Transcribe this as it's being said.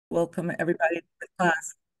Welcome everybody to the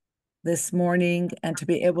class this morning and to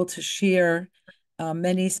be able to share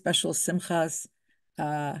many special simchas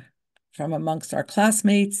uh, from amongst our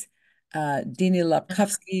classmates. Dini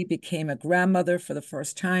Lapkovsky became a grandmother for the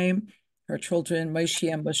first time. Her children,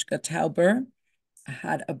 Moshe and Mushka Tauber,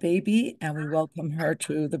 had a baby, and we welcome her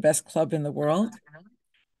to the best club in the world.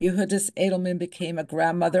 Yehudis Edelman became a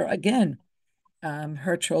grandmother again.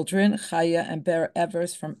 Her children, Chaya and Ber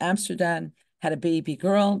Evers from Amsterdam, had a baby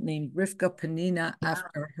girl named Rivka Penina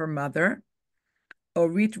after her mother.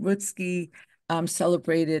 Orit Rutsky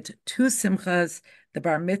celebrated two simchas, the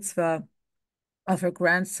bar mitzvah of her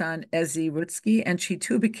grandson, Ezi Rutsky, and she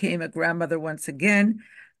too became a grandmother once again.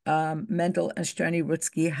 Mendel and Shterny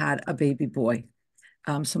Rutsky had a baby boy.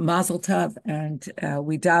 So Mazel Tov, and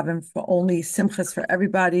we daven for only simchas for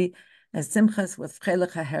everybody, and simchas with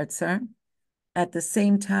Chelek HaHerzer. At the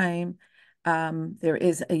same time, there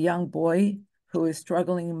is a young boy who is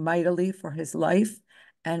struggling mightily for his life,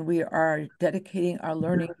 and we are dedicating our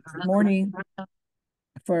learning this morning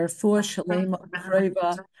for Refuah Shalema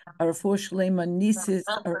Kreva, a Refuah Shalema Nisis,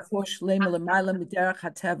 a Refuah Shalema L'mayla Miderach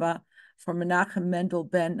HaTeva for Menachem Mendel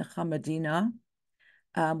ben Chamadina.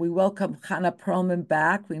 We welcome Chana Perlman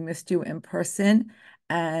back. We missed you in person,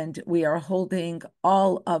 and we are holding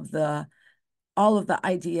all of the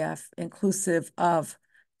IDF, inclusive of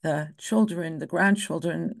the children, the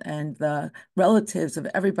grandchildren, and the relatives of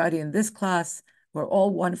everybody in this class. We're all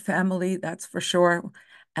one family, that's for sure,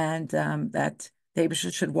 and that David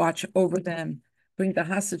should watch over them, bring the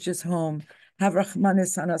hostages home, have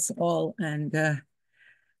Rahmanis on us all, and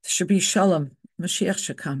should be Shalom, Mashiach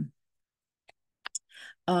should come.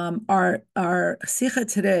 Our Sikha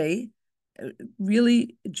today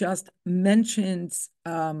really just mentions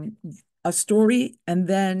a story and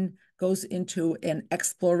then goes into an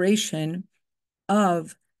exploration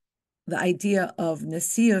of the idea of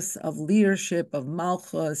Nesius, of leadership, of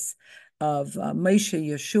Malchus, of Moshe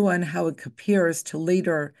Yeshua, and how it compares to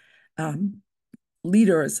later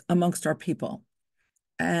leaders amongst our people.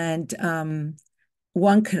 And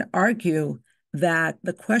one can argue that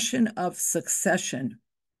the question of succession,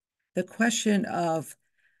 the question of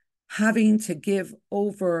having to give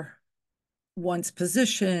over one's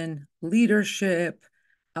position, leadership,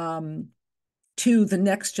 to the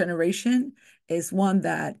next generation is one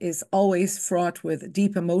that is always fraught with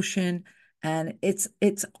deep emotion. And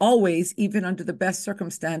it's always, even under the best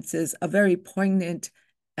circumstances, a very poignant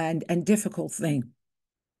and difficult thing.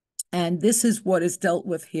 And this is what is dealt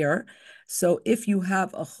with here. So if you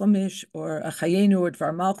have a Chumash or a Chayenu or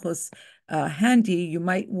Dvar Malchus handy, you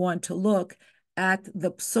might want to look at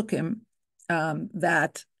the psukim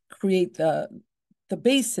that create the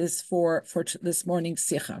basis for this morning's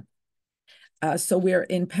Sikha. So we're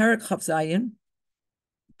in Perek Chav Zayin,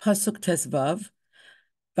 Pasuk Tesvav.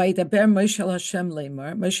 Vaydaber Moshe al Hashem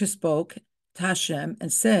lemar. Moshe spoke to Hashem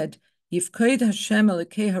and said, Yifkoid Hashem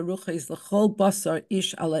Elokei haruchos l'chol basar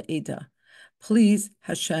ish ala eda. Please,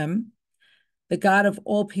 Hashem, the God of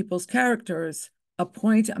all people's characters,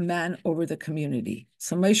 appoint a man over the community.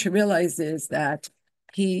 So Moshe realizes that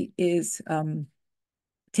he is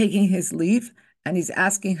taking his leave, and he's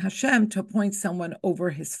asking Hashem to appoint someone over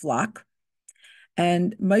his flock.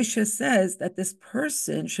 And Moshe says that this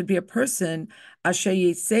person should be a person asher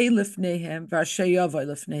yitzei lifnehem v'asher yavo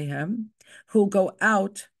lifnehem, who will go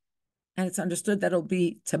out, and it's understood that it'll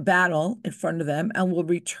be to battle in front of them and will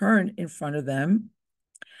return in front of them.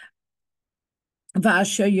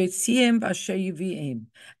 V'asher yitziem v'asher yiviim,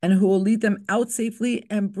 and who will lead them out safely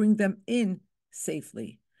and bring them in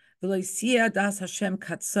safely. V'lo yisiyah das Hashem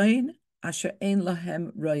katzoin asher ein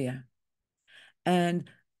lahem roya. And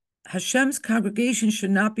Hashem's congregation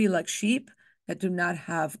should not be like sheep that do not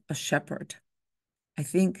have a shepherd. I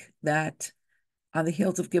think that on the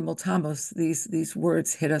heels of Gimel Tammuz, these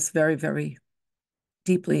words hit us very, very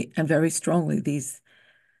deeply and very strongly. These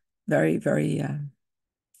very, very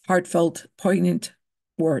heartfelt, poignant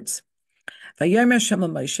words. Vayomer Hashem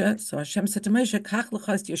Moshe. So Hashem said to Moshe, "Kach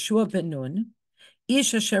l'chas Yeshua ben Nun,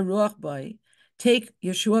 ish asher ruach bai." Take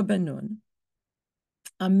Yeshua ben Nun,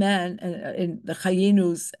 a man in the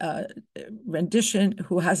Chayenu's rendition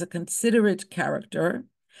who has a considerate character,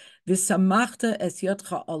 v'samachta es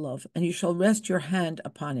yodcha olav, and you shall rest your hand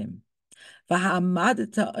upon him.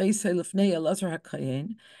 V'ha'amadta oisei lifnei Elazar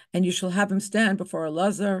ha'kohen, and you shall have him stand before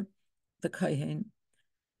Elazar the kohen,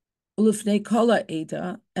 ulifnei kol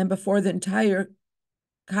ha'eda, and before the entire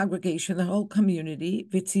congregation, the whole community,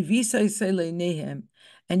 v'tzivisa oisei leinehem,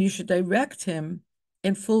 and you should direct him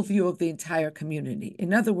in full view of the entire community.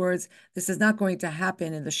 In other words, this is not going to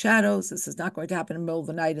happen in the shadows. This is not going to happen in the middle of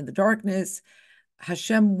the night in the darkness.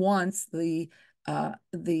 Hashem wants the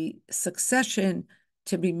the succession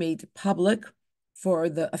to be made public, for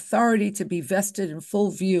the authority to be vested in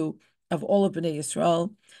full view of all of Bnei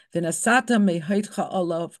Yisrael. V'nasata mehaitcha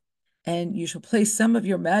olav, and you shall place some of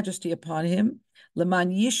your majesty upon him.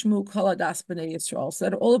 Leman yishmu kol adas Bnei Yisrael, so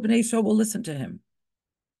that all of Bnei Yisrael will listen to him.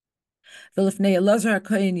 V'lifnei Elazar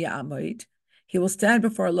HaKohen ya'amoid, he will stand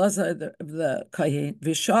before Elazar the Kohen,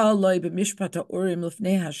 v'sha'al loy b'mishpat ha'urim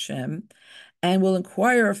lifnei Hashem, and will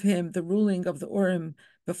inquire of him the ruling of the Urim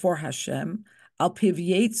before Hashem. Al piv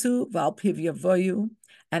yetzu v'al piv yavoyu,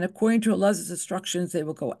 and according to Elazar's instructions, they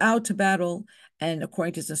will go out to battle, and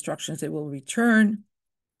according to his instructions, they will return.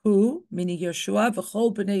 Who? Meaning Yeshua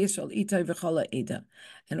v'chol b'nei Yisrael itai v'chol ha'eda,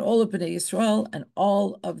 and all of b'nei Yisrael and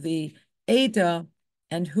all of the Eda.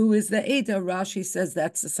 And who is the Eda? Rashi says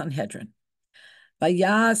that's the Sanhedrin.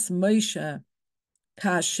 Vayas Moshe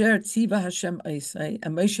kasher tziva Hashem oisei,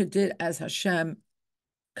 and Moshe did as Hashem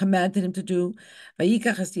commanded him to do.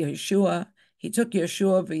 Vayikach es Yeshua, he took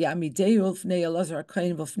Yeshua v'yamideu l'fnei Elazar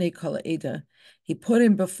HaKohen v'lfnei kol ha'eda. He put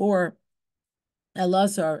him before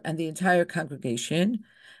Elazar and the entire congregation.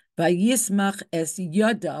 Vayismach es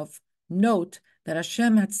yadav, note that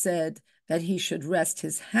Hashem had said that he should rest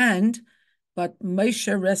his hand, but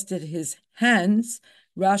Moshe rested his hands.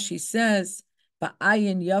 Rashi says,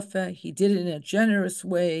 Ba'ayin yafa, he did it in a generous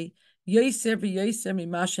way. Yoser v'yoser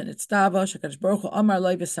mimashen etztava, shekadosh baruch hu amar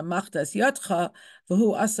lo v'samachta es yadcha,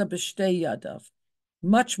 v'hu asa b'shtei yadav.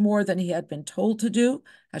 Much more than he had been told to do.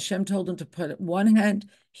 Hashem told him to put one hand,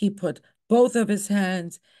 he put both of his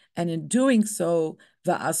hands, and in doing so,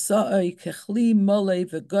 va'asa'oi kechli molei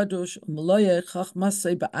v'gadosh u'mloyei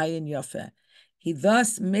chachmasei ba'ayin yafa. He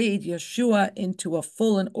thus made Yeshua into a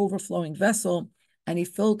full and overflowing vessel, and he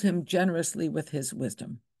filled him generously with his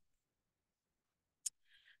wisdom.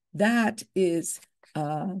 That is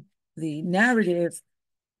the narrative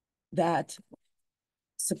that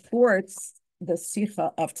supports the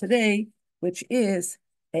Sikha of today, which is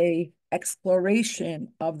an exploration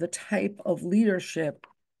of the type of leadership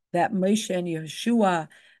that Moshe and Yeshua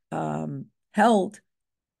held,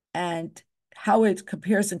 and how it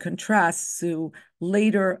compares and contrasts to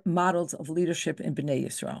later models of leadership in Bnei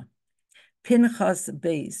Yisrael. Pinchas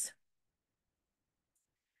Beis.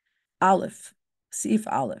 Aleph, Sif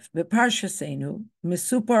Aleph. B'Parshasenu,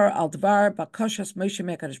 Misupar al Dvar Bakashas Moshe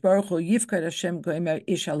Mekadosh Baruch Hu Yifkad Hashem Goimer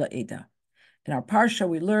Ish ala Eda. In our Parsha,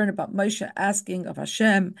 we learn about Moshe asking of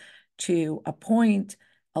Hashem to appoint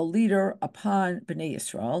a leader upon Bnei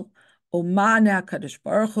Yisrael. Umana Kadosh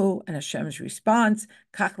Baruch Hu, and Hashem's response,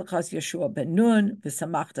 Kach l'chas Yeshua ben Nun,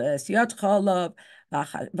 v'samachta es yadcha alav,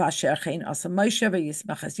 v'asher chein asa Moshe,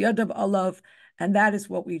 v'yismach es yadav alav. And that is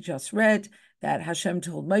what we just read, that Hashem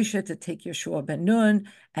told Moshe to take Yeshua ben Nun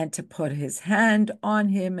and to put his hand on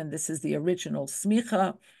him, and this is the original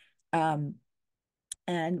smicha, and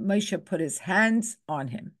Moshe put his hands on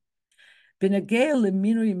him. B'negei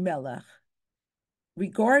leminui melech,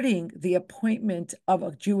 regarding the appointment of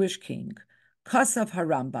a Jewish king, Kasav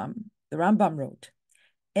HaRambam, the Rambam wrote,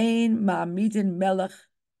 Ein ma'amidin melech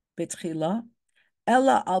betchila,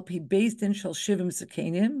 ella al pi bezdin shel shivim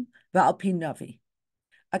zakenim, va'al pi navi.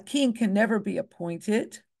 A king can never be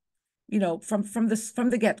appointed, from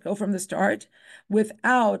the get-go, from the start,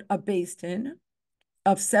 without a bezdin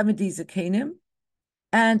of 70 zakenim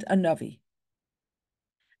and a navi.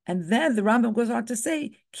 And then the Rambam goes on to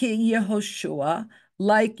say, Ki Yehoshua,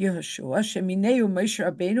 like Yehoshua, Shemineu Moshe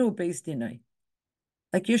Rabbeinu Beis Dinai,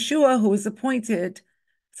 like Yeshua, who was appointed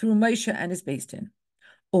through Moshe and his Beis Din.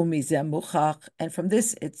 Umizeh Muchach, and from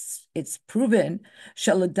this it's proven,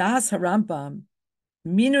 Shaladas HaRambam,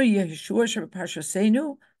 Minui Yehoshua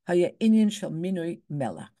Shebeparshasenu, Haya Inyan Shel Minui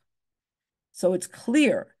Melech. So it's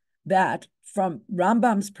clear that from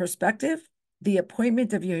Rambam's perspective, the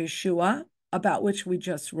appointment of Yehoshua, about which we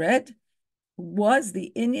just read, was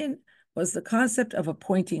the concept of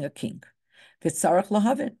appointing a king. V'tzarech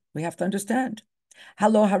lahavin, we have to understand.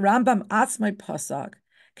 Halo harambam atzmai pasag,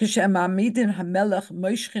 kishem amidin hamelech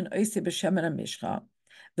moishchin oisi b'shemen hamishcha.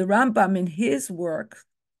 The Rambam in his work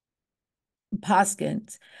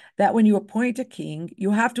paskins that when you appoint a king,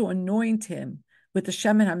 you have to anoint him with the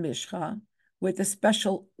shemen hamishcha, with a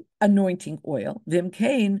special anointing oil.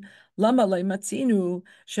 V'imkein lama leimatzinu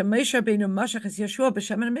sheMoshe Rabbeinu mashach es Yeshua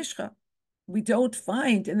b'shemen hamishcha. We don't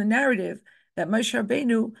find in the narrative that Moshe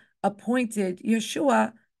Rabbeinu appointed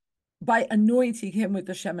Yeshua by anointing him with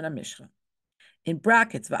the shemen hamishcha. In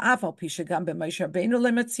brackets, va'afal pisha gam b'Moshe Rabbeinu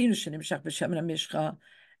leimatzinu shenimshach b'shemen hamishcha,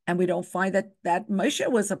 and we don't find that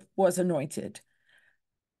Moshe was anointed.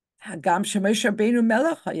 Hagam sheMoshe Rabbeinu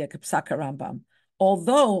melech haya k'psak Rambam.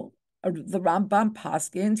 Although the Rambam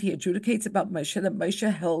paskins, he adjudicates about Moshe that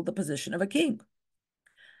Moshe held the position of a king.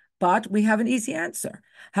 But we have an easy answer.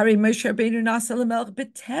 Hari Moshe Rabbeinu nasa lemelech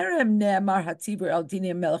b'terem ne'amar hatzibur el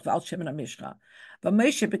dinei melech v'al shemen hamishcha. But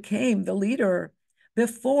Moshe became the leader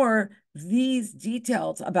before these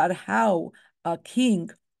details about how a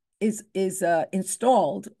king is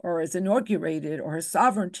installed or is inaugurated or his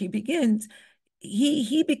sovereignty begins.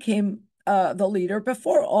 He became the leader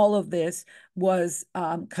before all of this was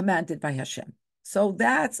commanded by Hashem. So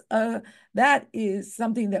that is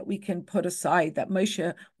something that we can put aside, that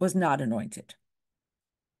Moshe was not anointed.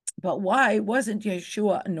 But why wasn't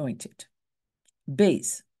Yeshua anointed?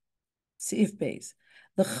 Beis, Sif Beis.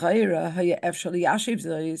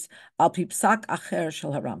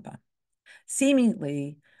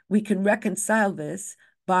 Seemingly, we can reconcile this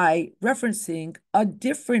by referencing a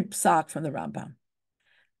different psak from the Rambam.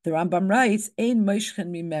 The Rambam writes, "Ein moishchen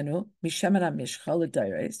mimenu mishemen hamishcha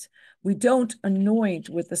l'dayres." We don't anoint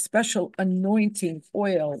with a special anointing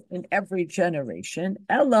oil in every generation.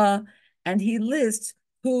 Ella, and he lists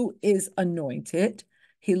who is anointed.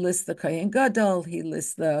 He lists the Kohen Gadol. He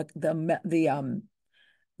lists the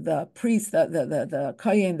priest, the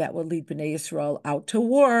Kohen that will lead Bnei Yisrael out to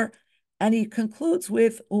war. And he concludes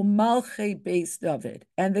with Umalche Beis David,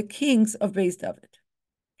 and the kings of Beis David.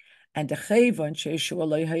 And the Chayvon Sheshua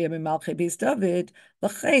lo hayeh mimalchei Beis David,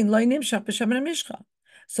 l'chein lo nimshach b'shemen hamishcha.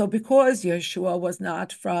 So because Yeshua was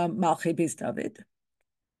not from Malchei Beis David,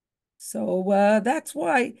 so that's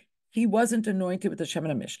why he wasn't anointed with the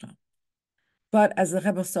Shemen HaMishcha. But as the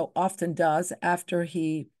Rebbe so often does, after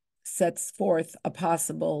he sets forth a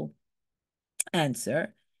possible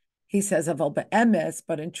answer, he says, "Aval be'emes,"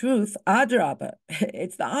 but in truth, adrabah,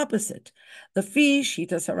 it's the opposite. The fi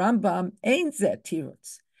shitas Rambam ein zeh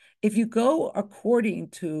tirutz. If you go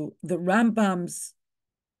according to the Rambam's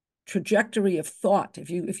trajectory of thought,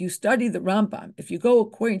 if you study the Rambam, if you go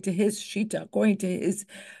according to his shita, according to his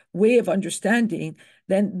way of understanding,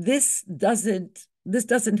 then this doesn't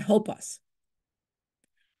help us.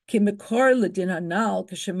 Because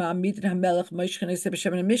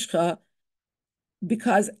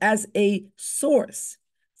as a source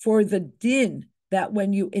for the din that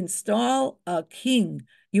when you install a king,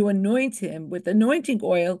 you anoint him with anointing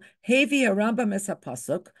oil, hevi Rambam es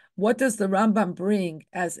pasuk. What does the Rambam bring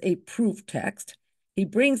as a proof text? He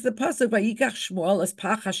brings the pasuk vayikach Shmuel as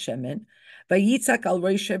pach hashemen, vayitzak al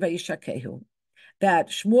roishe vayishakehu. That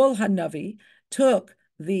Shmuel Hanavi took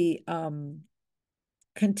the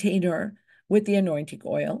container with the anointing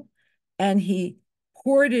oil, and he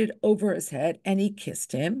poured it over his head, and he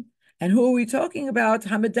kissed him. And who are we talking about?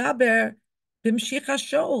 Hamadaber b'mshicha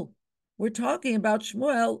Shol. We're talking about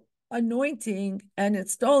Shmuel anointing and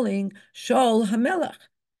installing Shol Hamelach.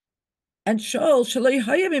 And Shol Shalei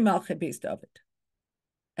Hayim Malchei Beis David.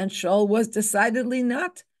 And Shol was decidedly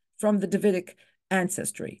not from the Davidic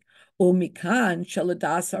ancestry. Umikan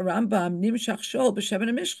Shaladas Rambam Nimshach Shol b'Shemen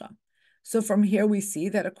HaMishcha. So from here we see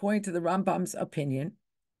that according to the Rambam's opinion,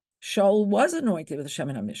 Shaul was anointed with the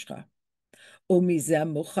Shemen HaMishcha.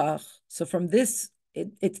 Umizem muchach. So from this,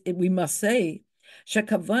 we must say,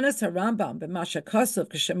 shekavanas harambam b'masha kasav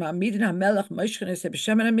k'shema'amidin hamelech moishchenes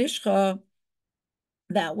b'shemen hamishcha.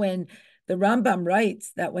 That when the Rambam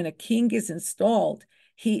writes that when a king is installed,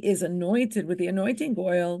 he is anointed with the anointing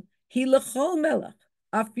oil. He lechol melech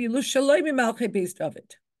afilu shaloi mimalchei Beis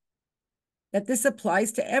David. That this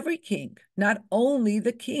applies to every king, not only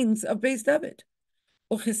the kings of Beis David.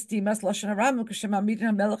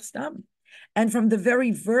 And from the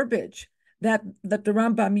very verbiage that the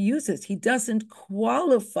Rambam uses, he doesn't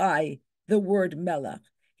qualify the word melech.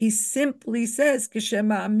 He simply says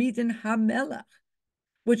K'shema'amidin hamelech,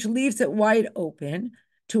 which leaves it wide open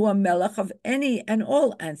to a melech of any and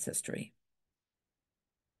all ancestry.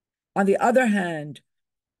 On the other hand,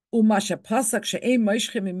 Umasha pasak she'ein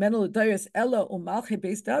moishchim imenu l'dayos ela umalchei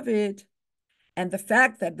Beis David, and the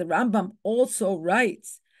fact that the Rambam also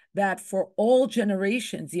writes that for all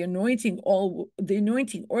generations, the anointing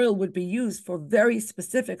oil would be used for very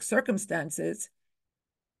specific circumstances.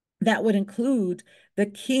 That would include the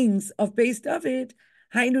kings of Beis David.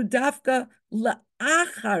 Hainu dafka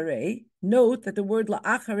la'achare. Note that the word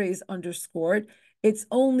la'achare is underscored. It's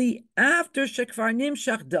only after shekvar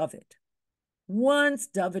nimshach David. Once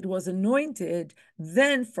David was anointed,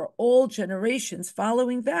 then for all generations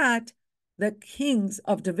following that, the kings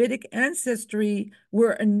of Davidic ancestry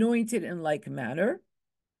were anointed in like manner.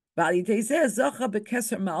 And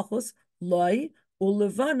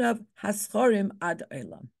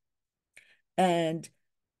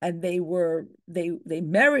they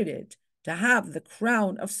merited to have the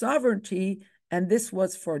crown of sovereignty, and this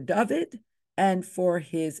was for David and for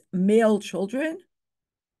his male children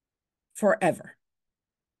forever.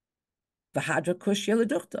 V'hadra kush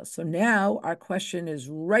yeladuchta. So now our question is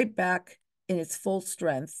right back in its full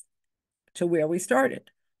strength to where we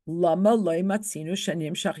started. Lama loy matzinu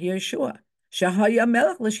shanim shach Yeshua shahaya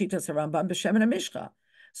melech l'shitas Rambam b'shem mishcha.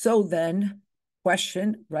 So then,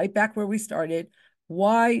 question right back where we started: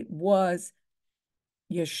 why was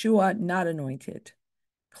Yeshua not anointed?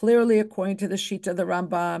 Clearly, according to the Shita of the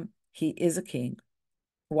Rambam, he is a king.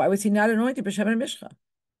 Why was he not anointed b'shem mishcha?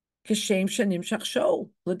 Kishem shanim shach Shaul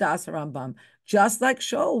l'das Rambam, just like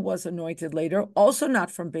Shaul was anointed later, also not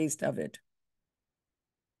from Beis David.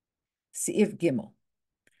 Seif Gimel.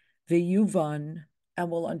 V'yuvan,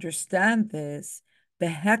 and we'll understand this,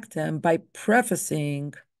 behektem, by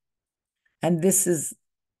prefacing, and this is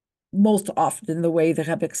most often the way the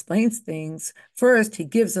Rebbe explains things. First, he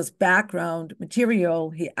gives us background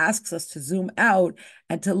material. He asks us to zoom out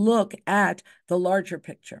and to look at the larger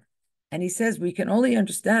picture. And he says we can only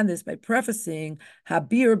understand this by prefacing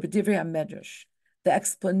Habir b'divrei HaMedrash, the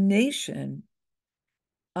explanation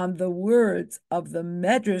on the words of the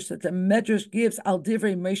Medrash that the Medrash gives al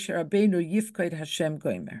divrei Moshe Rabbeinu yifkod Hashem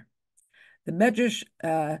goimer. The Medrash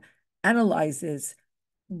analyzes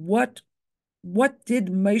what did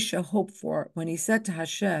Moshe hope for when he said to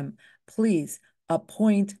Hashem, please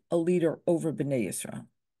appoint a leader over Bnei Yisrael.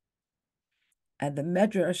 And the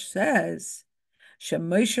Medrash says,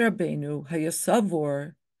 Moshe Rabbeinu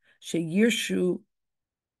hayasavor sheyirshu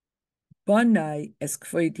banai es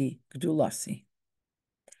kvodi gdulasi.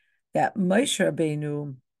 That Moshe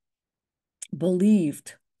Rabbeinu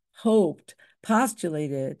believed, hoped,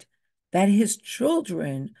 postulated that his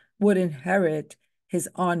children would inherit his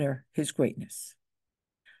honor, his greatness.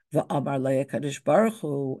 V'amar le'akadosh baruch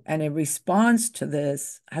hu, and in response to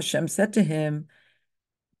this, Hashem said to him,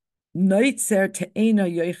 Noitzer te'ena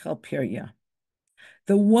yoichel pirya.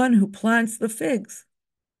 The one who plants the figs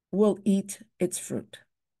will eat its fruit.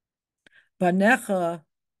 Banecha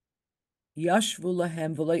yashvu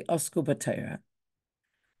lahem v'lo osku b'Torah.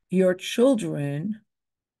 Your children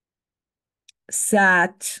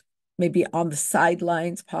sat maybe on the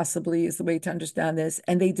sidelines, possibly is the way to understand this,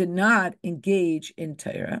 and they did not engage in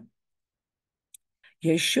Torah.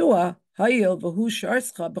 Yeshua, hayil v'hu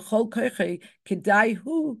sharscha b'chol koichei kedai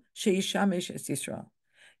hu sheishamesh es Yisrael.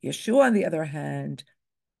 Yeshua, on the other hand,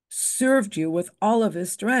 served you with all of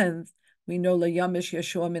his strength. We know Layamish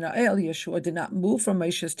Yeshua min ha'el, Yeshua did not move from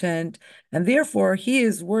Moshe's tent, and therefore he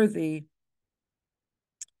is worthy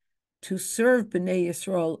to serve Bnei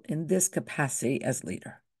Yisrael in this capacity as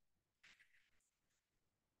leader.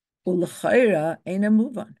 Ul'chayra ain't a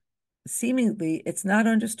move on. Seemingly, it's not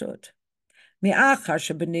understood. If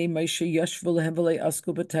Moshe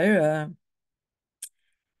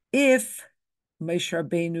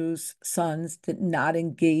Rabbeinu's sons did not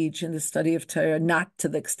engage in the study of Torah, not to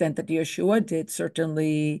the extent that Yeshua did,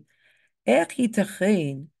 certainly,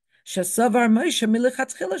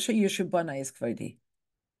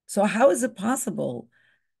 so how is it possible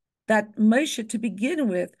that Moshe, to begin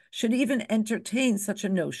with, should even entertain such a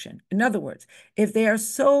notion? In other words, if they are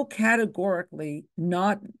so categorically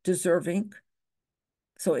not deserving,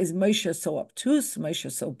 so is Moshe so obtuse,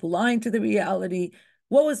 Moshe so blind to the reality?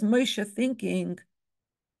 What was Moshe thinking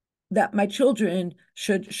that my children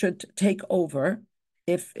should take over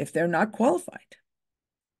if they're not qualified?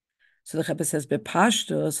 So the Rebbe says,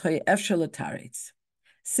 "Bepashtos hoyefshel taritz."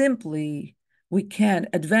 Simply, we can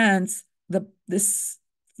advance the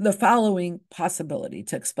following possibility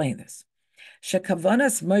to explain this.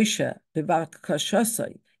 Shekavanas Moshe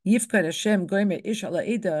b'vakashosai yifkad Hashem goyme ish ala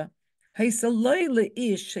eda haisaloi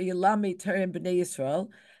leish sheyilame terim b'nei Yisrael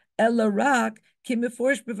ela rak ki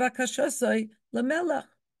meforish b'vakashosai lamelach.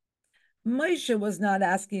 Moshe was not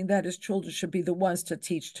asking that his children should be the ones to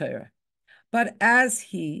teach Torah, but as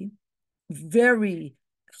he very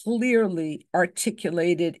clearly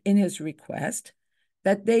articulated in his request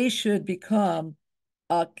that they should become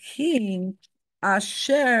a king,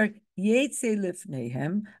 asher yetze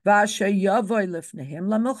lifnehem v'asher yavoy lifnehem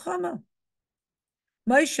lamilchama.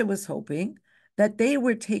 Moshe was hoping that they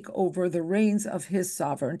would take over the reins of his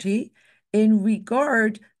sovereignty in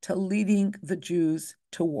regard to leading the Jews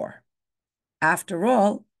to war. After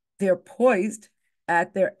all, they're poised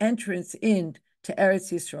at their entrance into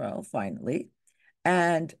Eretz Yisrael, finally,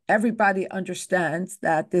 and everybody understands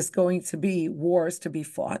that there's going to be wars to be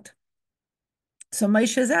fought. So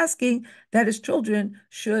Moshe is asking that his children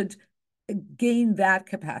should gain that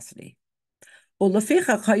capacity. So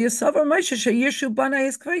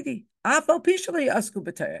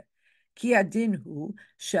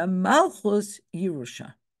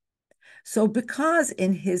because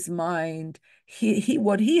in his mind, he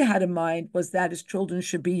what he had in mind was that his children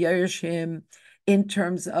should be Yerushim in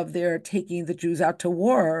terms of their taking the Jews out to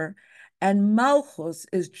war, and Malchus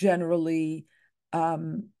is generally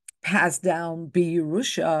passed down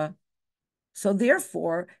Yerusha. So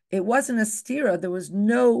therefore, it wasn't a stira. There was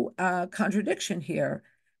no contradiction here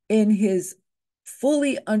in his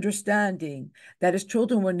fully understanding that his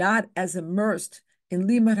children were not as immersed in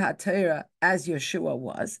Limud HaTorah as Yeshua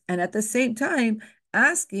was, and at the same time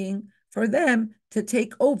asking for them to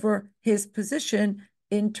take over his position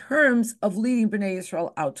in terms of leading Bnei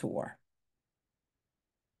Israel out to war.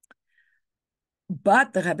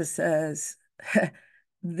 But the Rebbe says,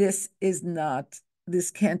 this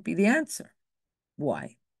can't be the answer.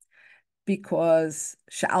 Why? Because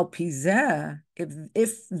Sha'al Pizeh,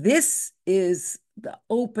 if this is the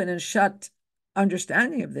open and shut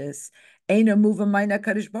understanding of this, Eina Muva Mayna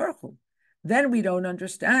Kadosh Baruch Hu, then we don't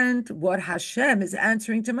understand what Hashem is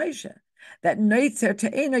answering to Moshe. That Neitzer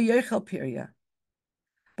Te'ena Yochel Pirya,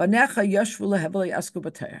 Banecha Yashvu Leheveli Asku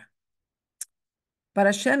B'Torah. But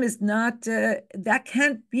Hashem is not, that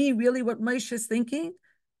can't be really what Moshe is thinking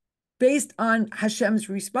based on Hashem's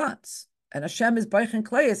response. And Hashem is Beichen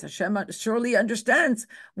Kleis. Hashem surely understands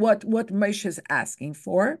what Moshe is asking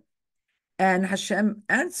for. And Hashem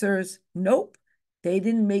answers, nope, they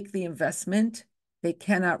didn't make the investment. They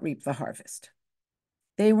cannot reap the harvest.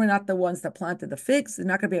 They were not the ones that planted the figs. They're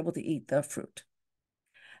not going to be able to eat the fruit.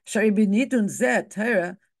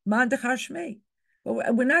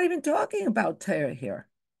 But we're not even talking about Torah here.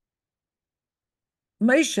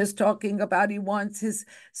 Moshe is talking about he wants his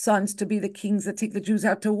sons to be the kings that take the Jews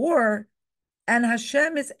out to war. And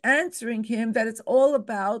Hashem is answering him that it's all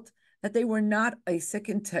about that they were not Isaac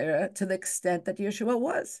in Torah to the extent that Yeshua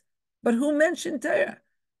was. But who mentioned Torah?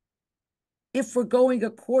 If we're going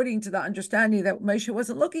according to the understanding that Moshe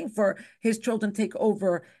wasn't looking for his children take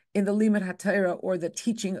over in the Limud HaTorah or the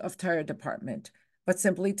teaching of Torah department, but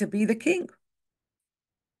simply to be the king.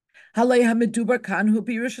 Halei hamedubar kanhu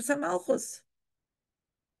b'Yerusha Malchus.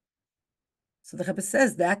 So the Rebbe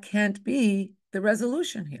says that can't be the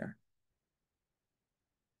resolution here.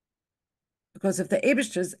 Because if the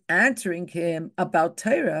Eibishter is answering him about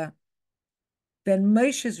Torah, then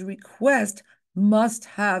Moshe's request must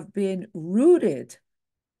have been rooted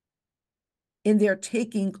in their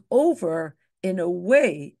taking over in a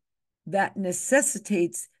way that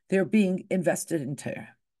necessitates their being invested in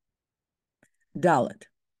Torah. Dalet.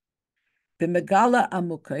 B'megala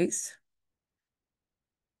amukais,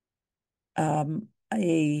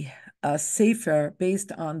 a sefer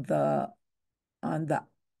based on the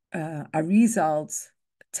Arizal's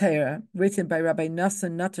Torah, written by Rabbi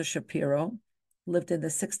Nassan Nata Shapiro, lived in the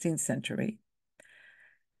 16th century.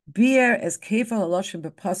 Bier as Kefa Haloshim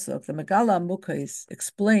B'Pasuk, the Megala Mukais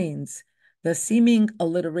explains the seeming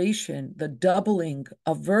alliteration, the doubling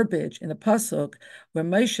of verbiage in the Pasuk, where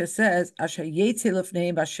Moshe says, Asher Yetzi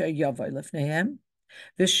Lefneim, Asher Yavai Lefneim,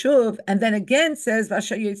 Vishuv, and then again says,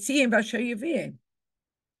 Asher Yetziyim, Asher Yaviyim,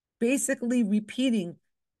 basically repeating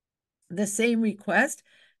the same request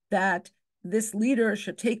that this leader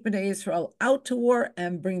should take Bnei Israel out to war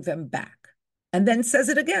and bring them back. And then says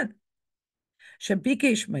it again.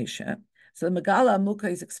 Shabikesh Moshe. So the Megala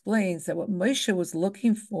Amukais explains that what Moshe was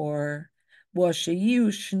looking for was Sheyu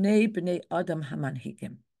Shnei Bnei Adam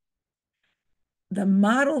Hamanhikim. The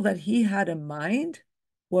model that he had in mind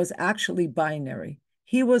was actually binary.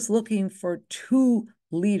 He was looking for two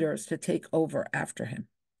leaders to take over after him.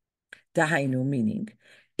 Dahainu, meaning,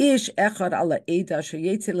 Ish echad ala eda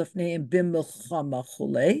sheyetze lefneim b'milchama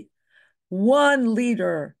chulei. One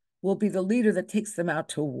leader will be the leader that takes them out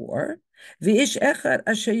to war. V'ish echad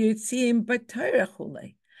asher yotzim b'torah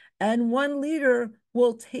chulei. And one leader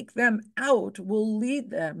will take them out, will lead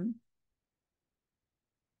them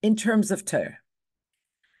in terms of Torah.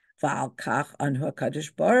 V'al kach anhu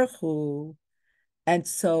HaKadosh Baruch Hu. And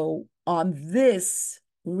so on this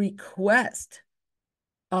request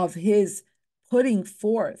of his putting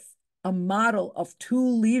forth a model of two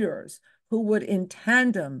leaders who would in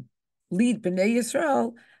tandem lead Bnei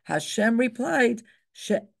Yisrael, Hashem replied,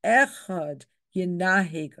 She'echad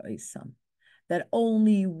yinaheg oisam, that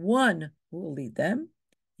only one will lead them.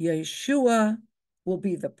 Yeshua will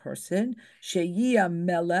be the person, She'yia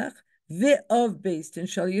melech ve'ov beis din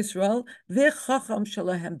shel Yisrael ve'chacham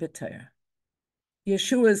shalahem b'Torah.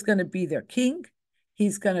 Yeshua is going to be their king.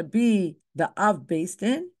 He's going to be the Av Beis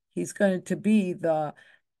Din. He's going to be the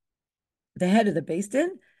head of the Beis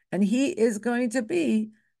Din, and he is going to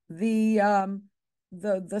be the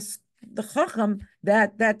Chacham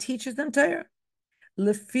that teaches them Torah.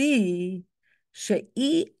 Lefi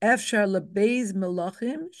she'i efshar lebeis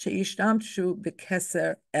melachim she'ishtamshu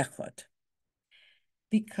bekeser echad.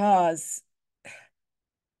 Because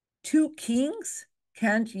Two kings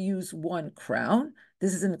can't use one crown.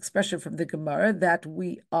 This is an expression from the Gemara that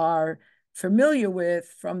we are familiar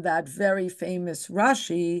with from that very famous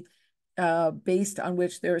Rashi, based on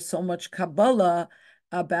which there is so much Kabbalah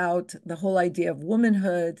about the whole idea of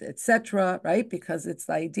womanhood, etc., right? Because it's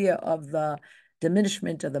the idea of the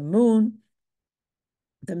diminishment of the moon,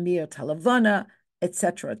 the Mia Talavana,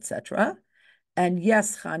 etc., etc. And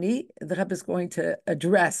yes, Chani, the Rebbe is going to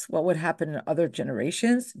address what would happen in other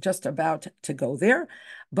generations, just about to go there.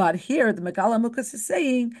 But here, the Megala Mukas is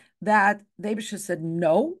saying that the Abisha said,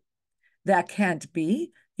 no, that can't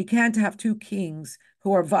be. You can't have two kings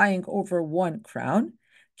who are vying over one crown.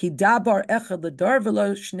 Because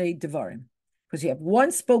you have one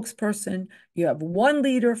spokesperson, you have one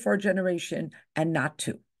leader for a generation, and not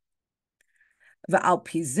two.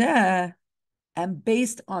 And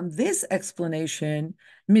based on this explanation,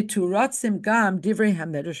 mituratzim gam divrei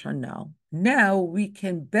hamedrash hanal. Now we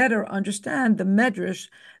can better understand the medrash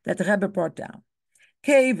that the Rebbe brought down.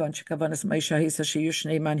 Keivan shekavanas Moshe hisa sheyu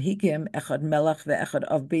shnei manhigim echad melech ve'echad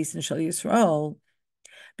av beisin shel Yisrael.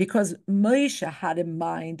 Because Moshe had in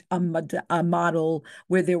mind a model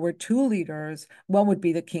where there were two leaders. One would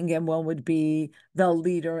be the king and one would be the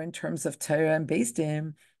leader in terms of Torah and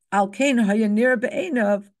Beisdim. Al kein hayanir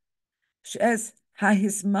be'enav she'ez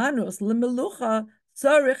hahismanus lemelucha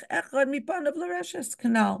tzarich echad mipanav l'reshes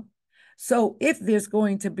canal. So if there's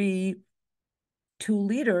going to be two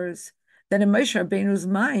leaders, then in Moshe Rabbeinu's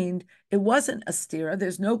mind, it wasn't a stira.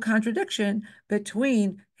 There's no contradiction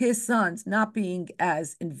between his sons not being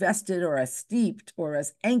as invested or as steeped or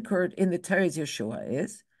as anchored in the Torah as Yeshua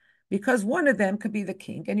is, because one of them could be the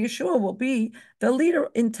king and Yeshua will be the leader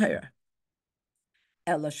in Torah.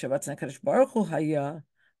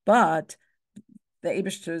 But the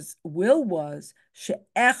Eibishter's will was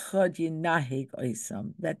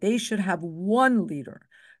that they should have one leader,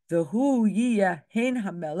 the hu yiyah hein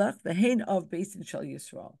hamelech, the hein of Beistin shel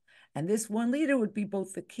Yisrael, and this one leader would be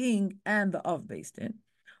both the king and the of Beistin.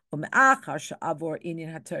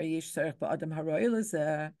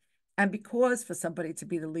 And because for somebody to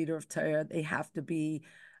be the leader of Torah, they have to be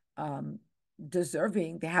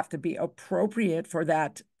deserving, they have to be appropriate for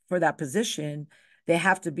that position. They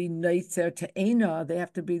have to be neitzer to Eina. They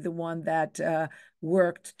have to be the one that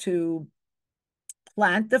worked to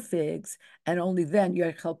plant the figs, and only then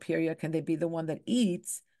Yochel Pirya can they be the one that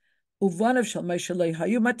eats. Uvanav shel Moshe lo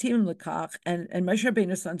hayu matim lekach, and Moshe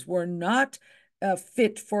Rabbeinu's sons were not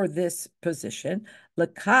fit for this position.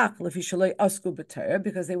 Lekach lefi shelo asku b'Torah,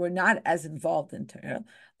 because they were not as involved in Torah.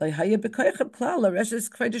 Lo hayu b'koychem klal l'reshes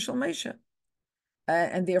kvedah shel Moshe,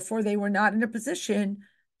 and therefore they were not in a position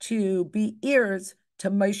to be heirs to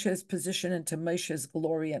Moshe's position and to Moshe's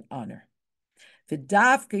glory and honor.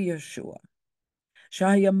 V'davke Yeshua,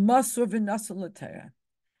 shahaya masur v'nasal l'Torah,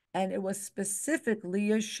 and it was specifically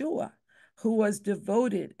Yeshua who was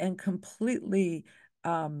devoted and completely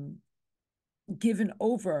given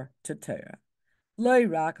over to Torah.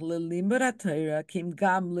 Loirak lelimud Torah kim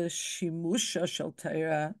gam l'shimusha shel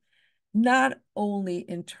Torah, not only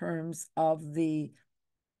in terms of the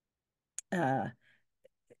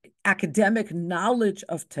academic knowledge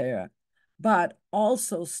of Torah, but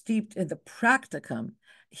also steeped in the practicum.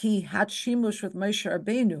 He had shimush with Moshe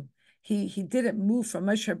Rabbeinu. He didn't move from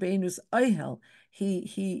Moshe Rabbeinu's oihel.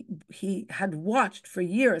 He had watched for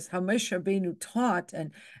years how Moshe Rabbeinu taught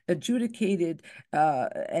and adjudicated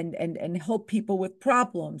and helped people with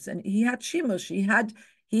problems. And he had shimush.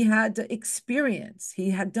 He had experience. He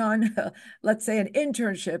had done, let's say, an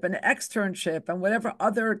internship, an externship, and whatever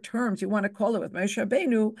other terms you want to call it with Moshe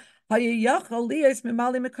Rabbeinu.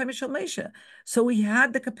 So he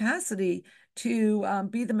had the capacity to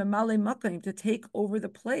be the Memale Makim, to take over the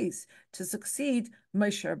place, to succeed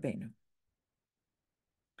Moshe Rabbeinu.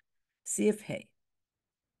 See if hey.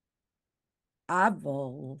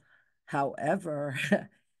 Avol, however,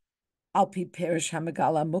 al pi perish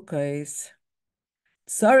hamegala mukais.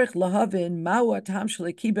 Sarich lahavin ma'u atam shel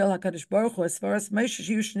kibel hakadosh baruch hu as far as Moshe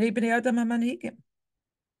shiyu shnei bnei adam hamanhigim.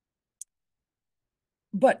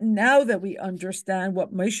 But now that we understand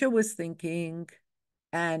what Moshe was thinking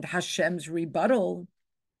and Hashem's rebuttal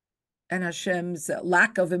and Hashem's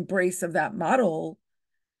lack of embrace of that model,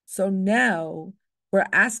 so now we're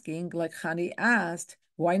asking, like Chani asked,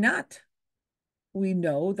 why not? We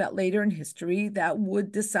know that later in history that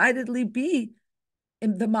would decidedly be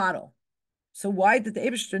in the model. So why did the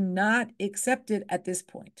Eibishter not accept it at this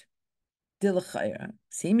point?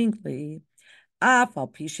 Seemingly, yeah,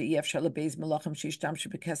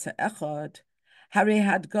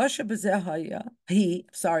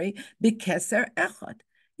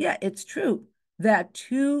 it's true that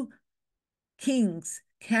two kings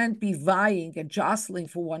can't be vying and jostling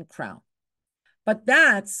for one crown. But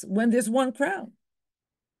that's when there's one crown.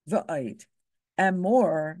 V'oid. And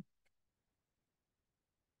more,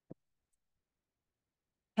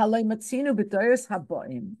 we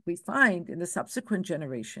find in the subsequent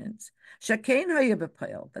generations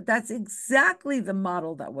that that's exactly the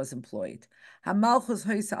model that was employed. One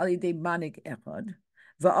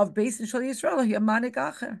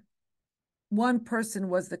person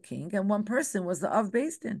was the king and one person was the Av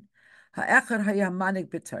Beis Din. Ha'echad haya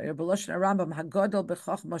manik b'Torah, b'loshen Rambam hagadol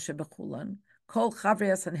b'chochma shebechulan, kol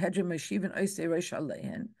chavrei Sanhedrin meshivin oisei reish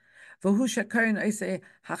aleihen, v'hu shekarin oisei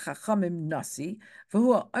hachachamim nasi,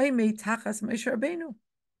 v'hu ha'oimei tachas Moshe Rabbeinu.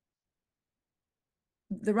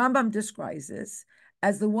 The Rambam describes this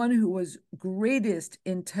as the one who was greatest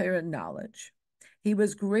in Torah knowledge. He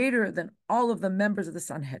was greater than all of the members of the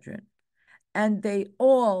Sanhedrin, and they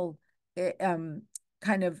all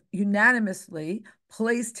kind of unanimously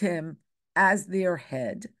placed him as their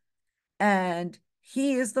head. And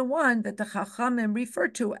he is the one that the Chachamim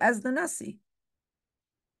referred to as the Nasi.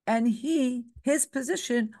 And his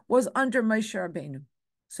position was under Moshe Rabbeinu.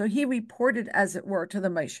 So he reported, as it were, to the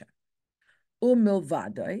Moshe.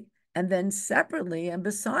 Umilvadoi, and then separately, and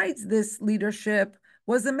besides this leadership,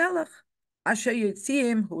 was the Melech, Asher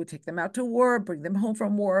Yitzim, who would take them out to war, bring them home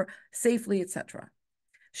from war safely, etc.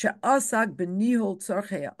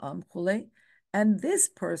 And this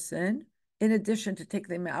person, in addition to take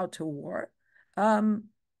them out to war,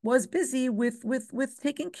 was busy with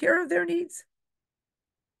taking care of their needs.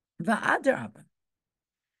 And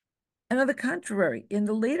on the contrary, in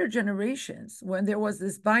the later generations, when there was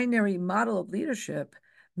this binary model of leadership,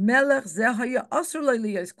 Melech Zehaya Asur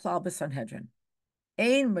Leliyas Klal b'Sanhedrin,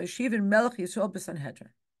 Ein Meshivin Melech Yisrael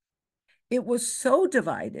b'Sanhedrin. It was so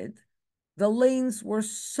divided, the lanes were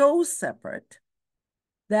so separate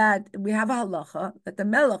that we have a halacha that the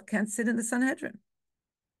Melech can't sit in the Sanhedrin.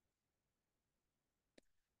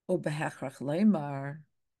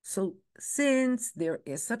 So since there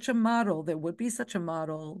is such a model, there would be such a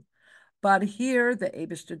model, but here the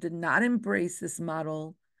Eibishter did not embrace this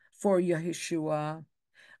model for Yeshua.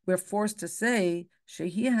 We're forced to say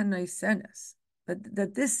Shehi HaNaisenes,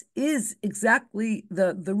 that this is exactly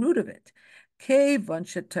the root of it.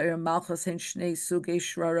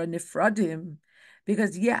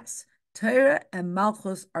 Because yes, Torah and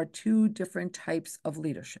Malchus are two different types of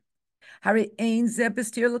leadership.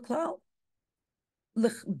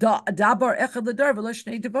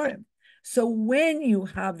 So when you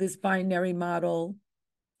have this binary model,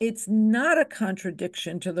 it's not a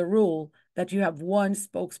contradiction to the rule that you have one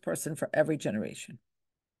spokesperson for every generation.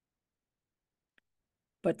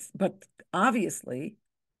 But obviously,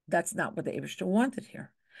 that's not what the Eibishter wanted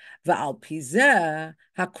here.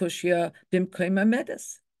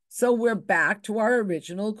 So we're back to our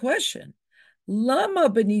original question. Lama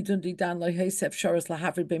benidun didan lo yosef shoras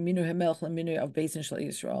lahafrid b'minu hamelch leminu of Beis Shel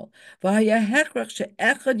Yisrael v'haya hechrach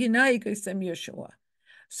she'echad yinai gosem Yeshua.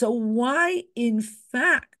 So why, in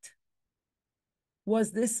fact,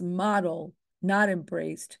 was this model not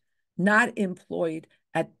embraced, not employed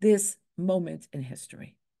at this moment in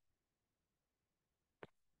history?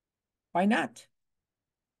 Why not?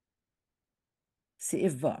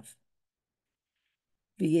 Se'if vav.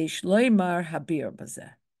 V'yesh loymar habir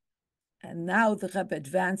bazeh. And now the Rebbe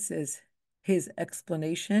advances his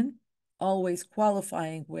explanation, always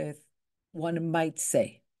qualifying with, one might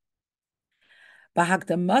say.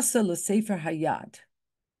 Bahagdamasa l'Sefer Hayad,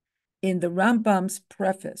 in the Rambam's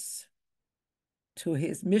preface to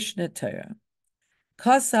his Mishnah Torah,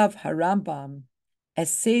 Kasav HaRambam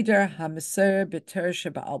es Seder HaMeser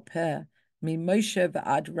B'Torah Sheba'al Peh Mi Moshe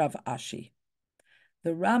V'ad Rav Ashi.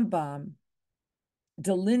 The Rambam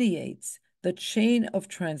delineates the chain of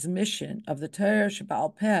transmission of the Torah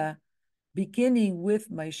Sheba'al Peh, beginning with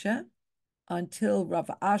Moshe until Rav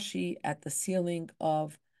Ashi at the sealing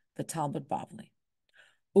of the Talmud Bavli.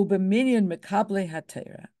 Ubeminyan Mekable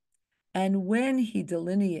HaTorah, and when he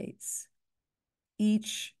delineates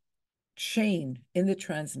each chain in the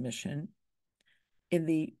transmission, in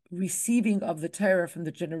the receiving of the Torah from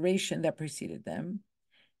the generation that preceded them,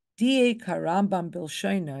 Die Karambam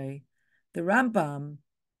Bilshoinoi, the Rambam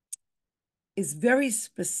is very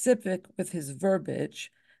specific with his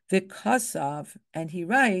verbiage, v'kasav, and he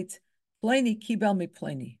writes, Pliny kibel mi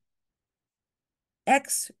Pliny.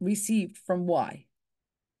 X received from Y.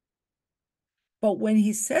 But when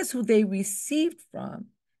he says who they received from,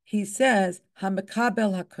 he says,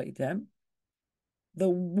 Hamekabel HaKoidem,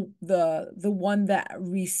 the one that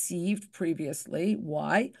received previously,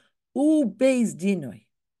 Y, U Beis Dinoi,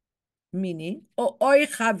 meaning, Oy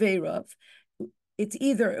Chaverov, it's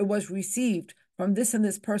either it was received from this and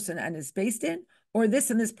this person and his based in, or this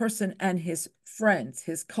and this person and his friends,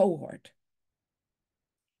 his cohort.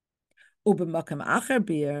 Ubemakam acher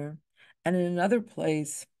bir, and in another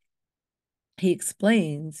place, he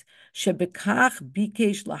explains, Shebekach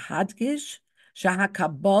bikesh lahadgish,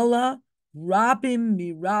 shahakabala rabim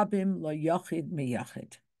mirabim lo yachid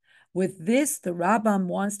miyachid. With this, the Rambam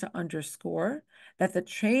wants to underscore that the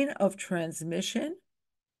chain of transmission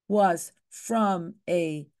was from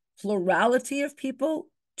a plurality of people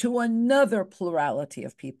to another plurality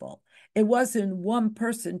of people. It wasn't one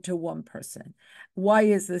person to one person. Why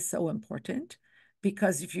is this so important?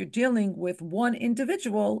 Because if you're dealing with one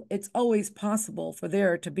individual, it's always possible for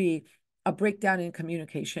there to be a breakdown in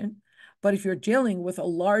communication. But if you're dealing with a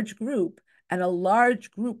large group, and a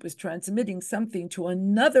large group is transmitting something to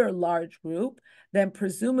another large group, then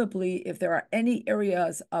presumably if there are any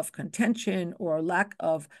areas of contention or lack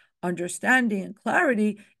of understanding and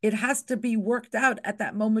clarity, it has to be worked out at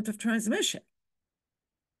that moment of transmission.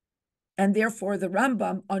 And therefore, the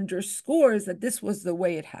Rambam underscores that this was the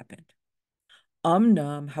way it happened.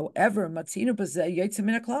 However, matzinu b'zeh yotzei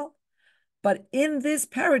min haklal. But in this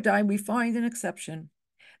paradigm, we find an exception.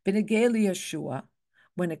 B'negei Yeshua,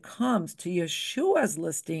 when it comes to Yeshua's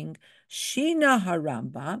listing, Shina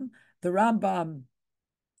HaRambam, the Rambam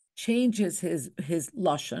changes his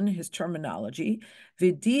lashon, his terminology.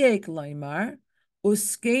 V'diek laimar,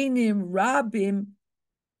 uskenim rabim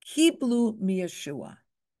kiblu miyeshua.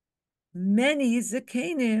 Many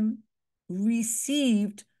zakenim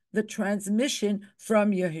received the transmission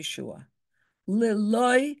from Yeshua.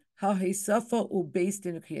 Liloi hahisafa ubeis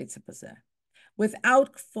din ukiyetze without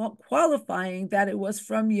qualifying that it was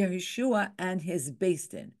from Yeshua and his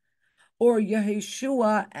based in, or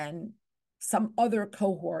Yeshua and some other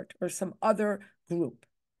cohort or some other group.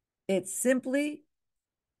 It's simply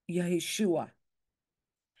Yeshua.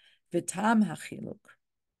 Vitam hachiluk.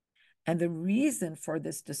 And the reason for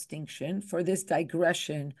this distinction, for this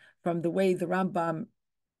digression from the way the Rambam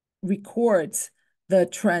records the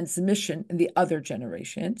transmission in the other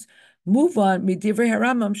generations, move on midivrei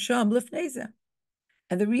haRambam sham lifnei.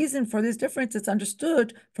 And the reason for this difference is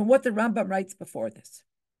understood from what the Rambam writes before this.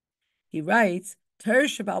 He writes, Torah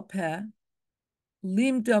Sheba'al Peh,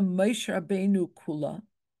 limda Moshe Rabbeinu kula,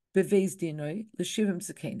 beveis dinoi, l'shivim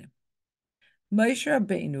zakenim. Moshe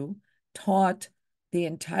Rabbeinu taught the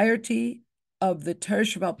entirety of the Torah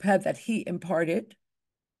Sheba'al Peh that he imparted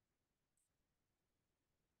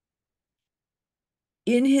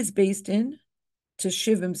in his based in to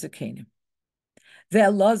Shivim Zakenim.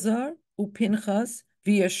 Ve'elazar uPinchas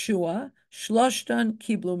v'Yeshua shloshtan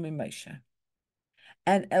kiblu mimoshe.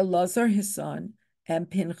 And Elazar his son, and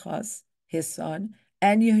Pinchas his son,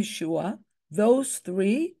 and Yeshua, those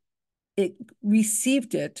three,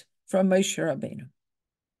 received it from Moshe Rabbeinu.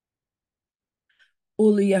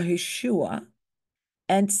 Uli Yeshua,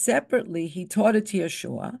 and separately he taught it to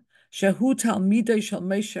Yeshua, Shehu Talmidei shel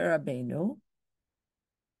Moshe Rabbeinu,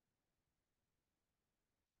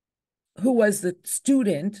 who was the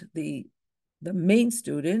student, the main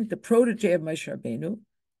student, the protege of Moshe Rabbeinu,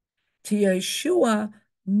 to Yeshua,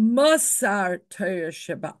 Masar Torah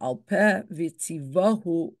Sheba'al Peh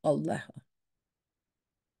v'tzivahu aleha.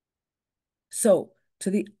 So to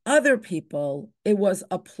the other people, it was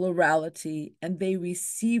a plurality, and they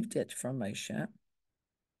received it from Moshe.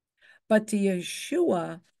 But to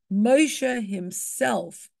Yeshua, Moshe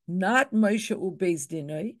himself, not Moshe ubeis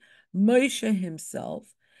dinoi, Moshe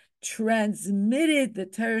himself transmitted the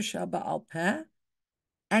Torah Sheba'al Peh,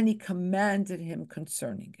 and he commanded him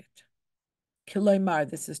concerning it. Kiloimar,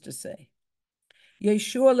 this is to say,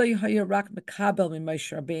 Yeshua lo yahaya rak mekabel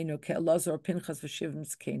mimoshe Rabbeinu ke'elazar Pinchas v'shivim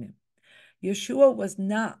zakenim. Yeshua was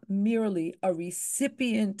not merely a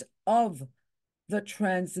recipient of the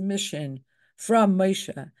transmission from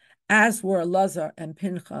Moshe, as were Elazar and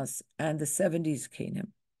Pinchas and the 70 zakenim.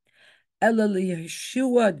 Ela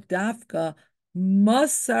Yeshua dafka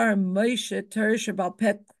masar Moshe Torah Sheba'al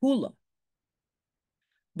Peh kula.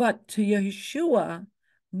 But to Yeshua,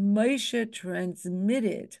 Moshe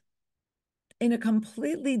transmitted in a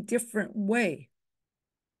completely different way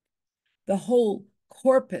the whole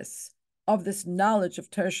corpus of this knowledge of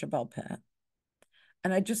Torah Sheba'al Peh.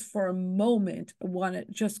 And I just for a moment want to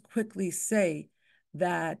just quickly say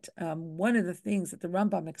that one of the things that the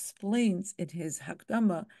Rambam explains in his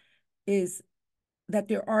Hakdama is that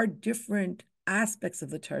there are different aspects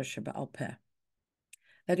of the Torah Sheba'al Peh,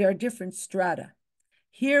 that there are different strata.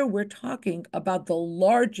 Here we're talking about the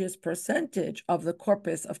largest percentage of the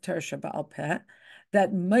corpus of Torah Sheba'al Peh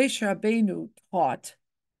that Moshe Rabbeinu taught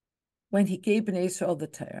when he gave Bnei Yisrael the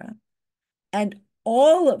Torah. And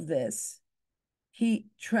all of this he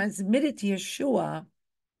transmitted to Yeshua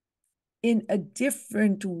in a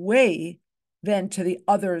different way than to the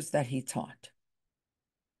others that he taught.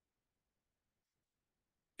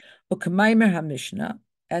 U'kamaimer HaMishnah,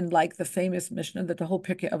 and like the famous Mishnah that the whole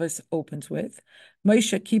Pirkei Avos opens with,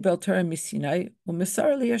 Moshe kibel Torah misinai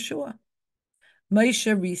u'mesar Yeshua.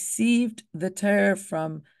 Moshe received the Torah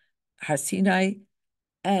from Har Sinai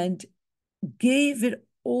and gave it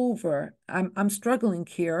over. I'm struggling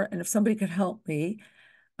here, and if somebody could help me,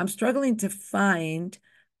 I'm struggling to find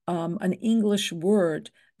an English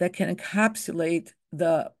word that can encapsulate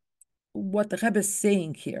what the Rebbe is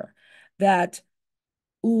saying here, that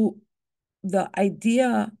the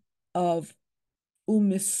idea of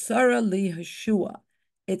umisara li Yeshua,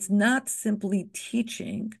 it's not simply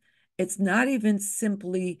teaching, it's not even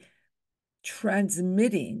simply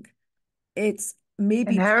transmitting, it's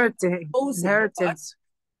maybe Inheritance,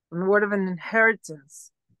 a word of an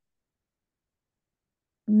inheritance.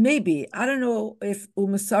 Maybe. I don't know if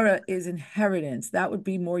umasara is inheritance. That would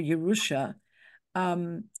be more Yerusha.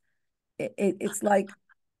 Um, it's like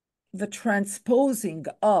the transposing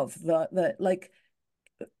of the like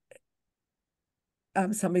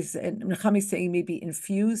somebody's saying maybe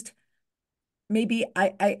infused. Maybe I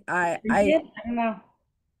Printed? I don't know.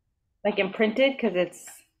 Like imprinted because it's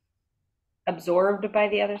absorbed by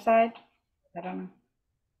the other side. I don't know.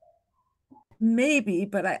 maybe,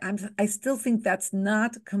 but I still think that's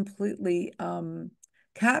not completely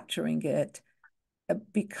capturing it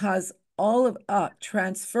because all of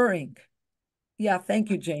transferring. Yeah,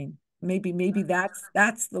 thank you, Jane. Maybe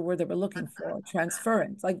that's the word that we're looking for,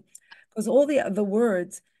 transference. Like, because all the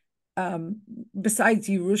words, besides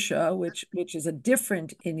Yerusha, which is a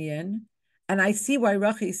different Indian, and I see why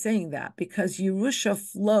Rachi is saying that, because Yerusha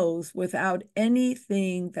flows without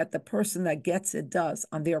anything that the person that gets it does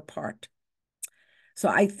on their part. So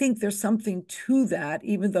I think there's something to that,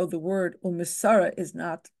 even though the word umisara is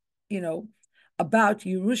not, about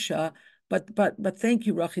Yerusha, but thank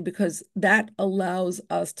you, Rachi, because that allows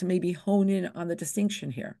us to maybe hone in on the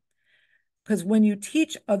distinction here. Because when you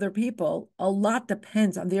teach other people, a lot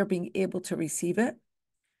depends on their being able to receive it.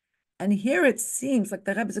 And here it seems like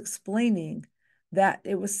the Rebbe is explaining that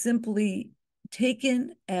it was simply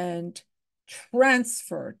taken and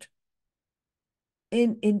transferred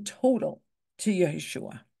in total to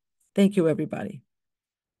Yeshua. Thank you, everybody.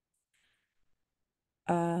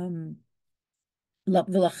 V'lachein,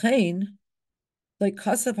 like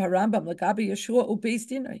Kasav HaRambam, Lagabi Yeshua ubeis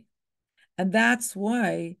dinai. And that's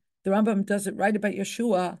why the Rambam doesn't write about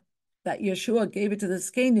Yeshua, that Yeshua gave it to the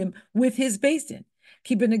Slonim with his beis din.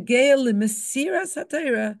 Ki b'negei lemesiras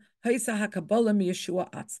hatayra haisa hakabala miyeshua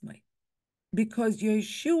atzmai. Because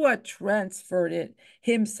Yeshua transferred it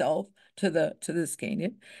himself to the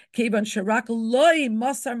Slonim. Kiban sharak loy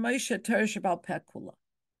masar Moshe Torah shabal peh kula.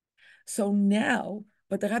 So now,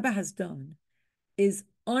 what the Rebbe has done is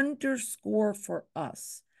underscore for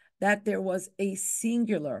us that there was a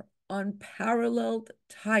singular, unparalleled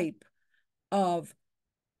type of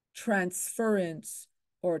transference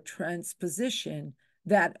or transposition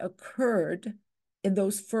that occurred in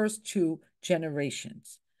those first two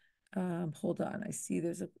generations. Hold on, I see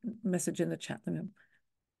there's a message in the chat.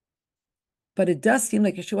 But it does seem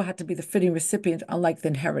like Yeshua had to be the fitting recipient, unlike the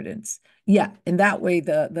inheritance. Yeah, in that way,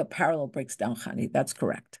 the parallel breaks down, Chani. That's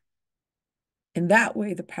correct. In that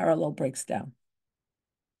way, the parallel breaks down.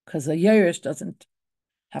 Because a Yerush doesn't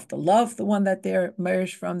have to love the one that they're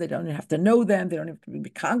married from. They don't have to know them. They don't have to be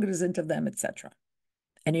cognizant of them, etc.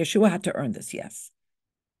 And Yeshua had to earn this, yes.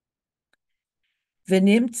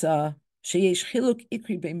 V'nimtza sheyesh chiluk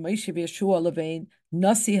ikri bein Moshe v'Yeshua levein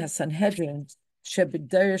nasi hasanhedrin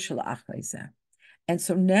shebedereh shel achrei. And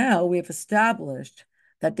so now we have established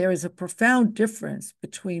that there is a profound difference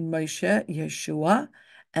between Moshe, Yeshua,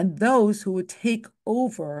 and those who would take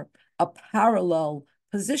over a parallel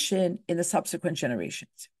position in the subsequent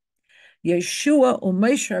generations. Yeshua and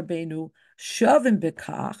Moshe Rabbeinu shavim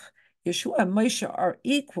bekach. Yeshua and Moshe are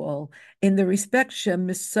equal in the respect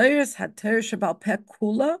shemisiris hater shabal peh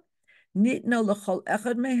kula nitna lechol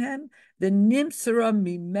echad mehem the nimsara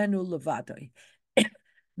mimenu levadoi.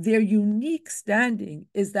 Their unique standing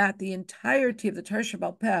is that the entirety of the Torah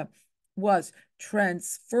Shabbat Peh was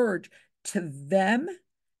transferred to them,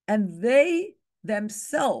 and they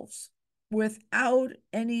themselves, without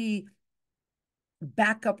any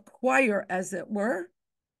backup choir, as it were,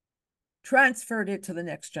 transferred it to the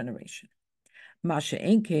next generation. Masha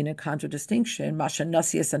Enkein, a contradistinction, Masha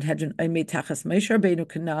Nasiya Sanhedrin Oimei Tachas Moshe Rabbeinu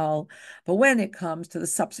Canal. But when it comes to the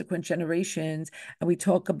subsequent generations, and we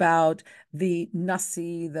talk about the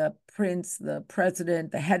Nasi, the prince, the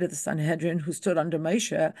president, the head of the Sanhedrin who stood under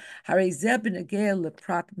Moshe, Harei Zeh b'negeh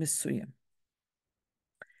leprat misuyim.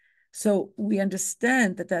 So we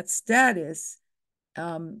understand that that status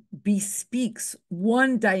bespeaks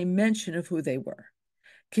one dimension of who they were.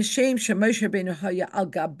 Kishem sheMoshe Rabbeinu haya al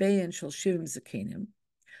gabein shel shivim zakenim,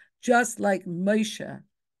 just like Moshe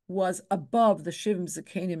was above the shivim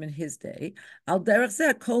zakenim in his day. Al derech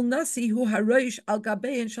zeh kol nasi hu haroish al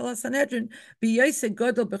gabein shel hasanhedrin b'yoseh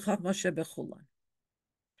gadol b'chach Moshe b'chulan.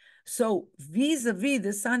 So vis-a-vis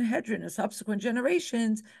the Sanhedrin and subsequent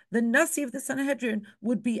generations, the Nasi of the Sanhedrin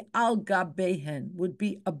would be al gabehen, would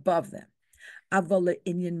be above them. Aval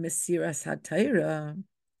inyan mesiras hatayra.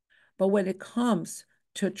 But when it comes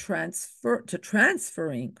to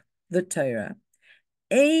transferring the Torah,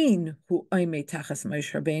 ein hu oimei tachas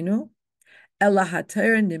Moshe Rabbeinu, ela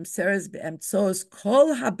hatayra nimseres be'emtzos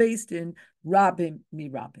kol habeisdin rabim mi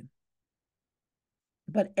rabim.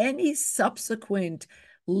 But any subsequent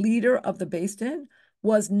leader of the Beis Din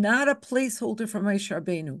was not a placeholder for Moshe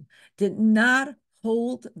Rabbeinu, did not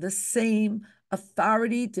hold the same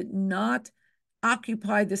authority, did not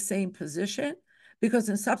occupy the same position, because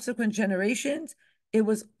in subsequent generations, it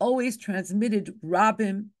was always transmitted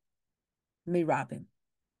Rabim mi Rabim.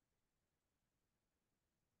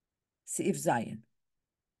 Seif Zayin.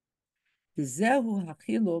 V'zehu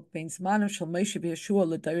hachiluk bein zmanu shel Moshe v'Yeshua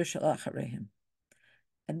l'dayr shel achareim.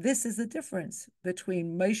 And this is the difference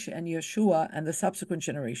between Moshe and Yeshua and the subsequent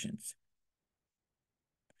generations.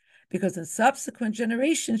 Because in subsequent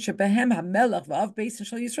generations, Shebehem HaMelech v'Av Beis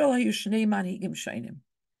Shel Yisrael hayu shnei manhigim shaynim.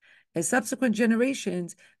 In subsequent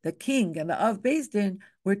generations, the king and the Av Beis Din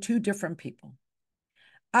were two different people.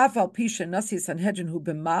 Aval Pisha Nasi Sanhedrin hu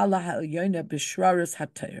b'ma'ala ha'elyona b'shraris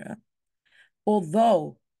ha'Torah.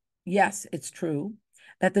 Although, yes, it's true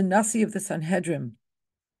that the Nasi of the Sanhedrin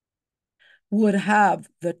would have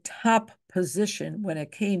the top position when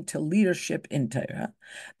it came to leadership in Torah,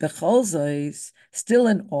 b'chol zois, still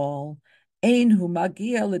in all, ein hu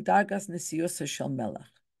magia l'dargas nesiusa shel melech.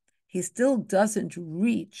 He still doesn't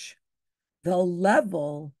reach the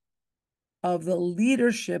level of the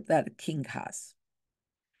leadership that a king has.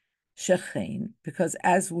 Shechein, because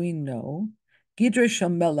as we know, gidrei shel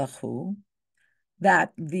melech hu,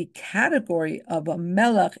 that the category of a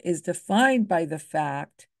melech is defined by the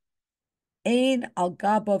fact Ein al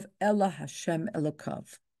gabav ella Hashem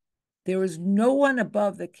elokav. There is no one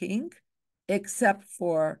above the king except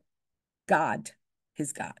for God,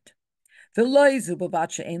 his God.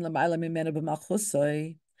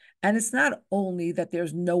 And it's not only that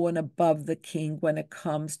there's no one above the king when it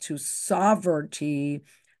comes to sovereignty,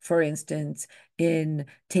 for instance, in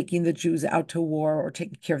taking the Jews out to war or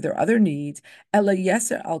taking care of their other needs, ella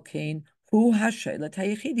yeser al kain hu hashayla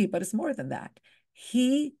tayichidi, but it's more than that.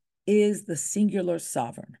 He is the singular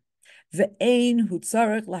sovereign. And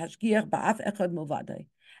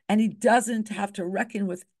he doesn't have to reckon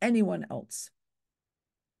with anyone else.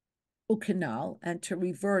 Ukanal, and to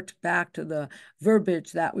revert back to the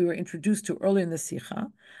verbiage that we were introduced to earlier in the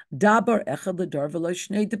Sikha, dabar echad ledar v'lo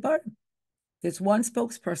shnei dabar. There's one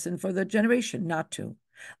spokesperson for the generation, not two.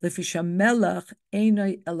 Lefisha melech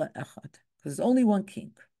einoi ela echad, because there's only one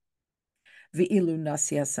king. V'ilu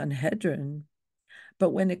nasi Sanhedrin.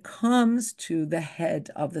 But when it comes to the head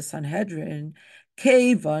of the Sanhedrin,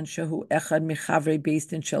 Keivan shehu echad michavrei Beis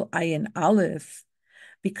Din shel ayin aleph,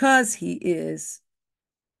 because he is,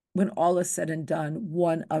 when all is said and done,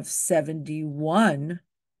 one of 71,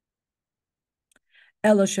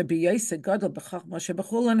 ela shebiyoseh gadol b'chachma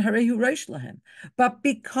shebechulan harehu reish lahem. But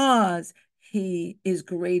because he is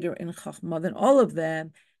greater in chachma than all of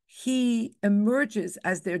them, he emerges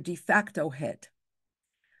as their de facto head.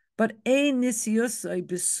 But ein nisiyosai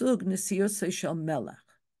besug nisiyosai shel melech.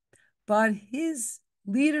 But his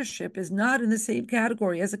leadership is not in the same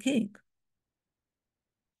category as a king,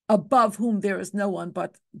 above whom there is no one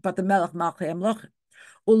but the melech malchei amlochim.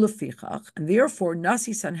 Ulefichach, and therefore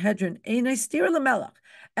Nasi Sanhedrin einay stir lemelech,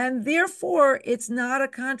 and therefore it's not a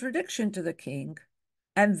contradiction to the king,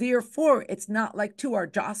 and therefore it's not like two are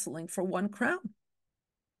jostling for one crown.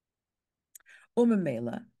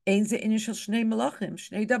 Umemela.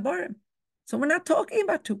 So we're not talking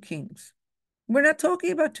about two kings. We're not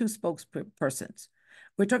talking about two spokespersons.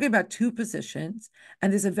 We're talking about two positions,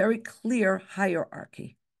 and there's a very clear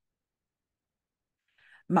hierarchy.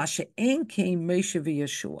 Masha'en came Moshe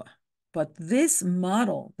v'Yeshua. But this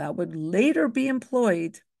model that would later be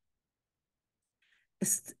employed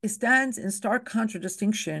stands in stark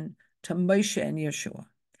contradistinction to Moshe and Yeshua.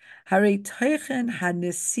 Hare teichen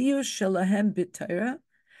hanesiu shelahem b'Torah,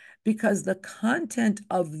 because the content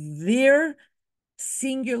of their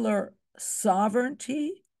singular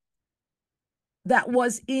sovereignty that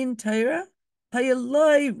was in Torah,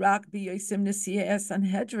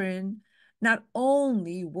 not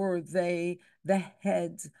only were they the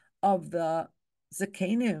heads of the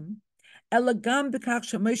Zakenim, Elagam b'kach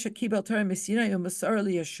shemoshe kibel Torah misinai u'masar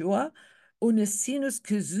liyeshua u'nesinus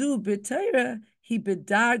kizu b'Torah he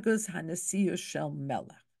b'dargus hanesius shel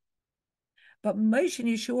melech. But Moshe and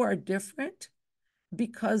Yeshua are different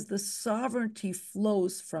because the sovereignty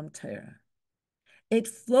flows from Torah. It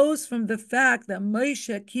flows from the fact that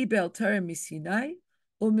Moshe kibel Torah misinai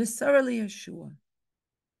u'masar liyeshua.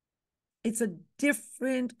 It's a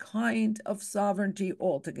different kind of sovereignty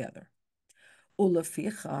altogether.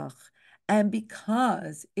 Ulefichach, and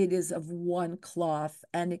because it is of one cloth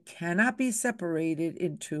and it cannot be separated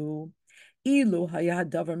into ilu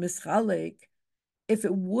hayad davar mischalek, if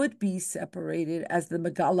it would be separated, as the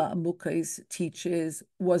Megala Amukais teaches,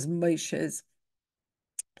 was Moshe's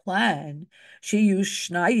plan, sheyu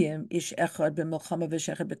shnayim ish echad b'milchama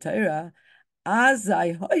v'shechad b'Torah,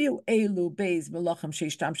 azai hayu elu beis melachim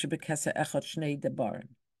sheishtamshu b'keser echad shnei debarim.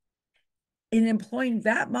 In employing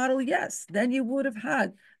that model, yes, then you would have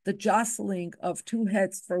had the jostling of two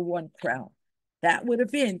heads for one crown. That would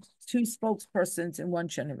have been two spokespersons in one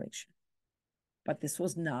generation. But this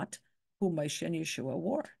was not who Moshe and Yeshua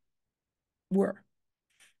were.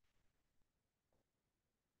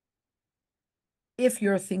 If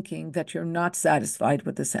you're thinking that you're not satisfied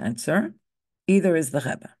with this answer, either is the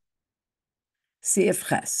Rebbe. Siif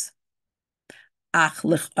Ches. Ach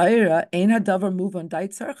l'ch'ayra ein hadavar muvan dai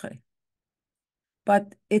tzarchei.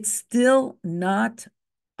 But it's still not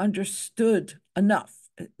understood enough.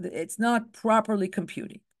 It's not properly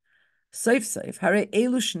computing. Safe, hare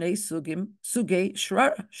elu shnei sugei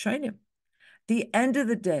shrara shainim. The end of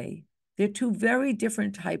the day, they're two very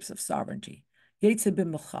different types of sovereignty. Yetze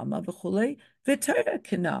b'milchama v'chulei v'Torah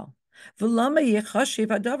kinal. V'lama yechashiv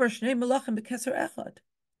hadavar shnei melachim b'keser echad.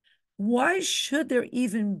 Why should there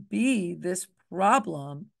even be this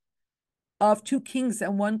problem of two kings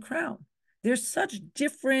and one crown? There's such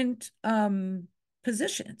different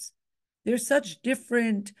positions. There's such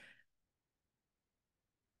different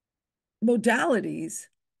modalities.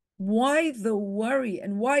 Why the worry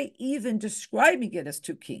and why even describing it as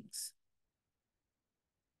two kings?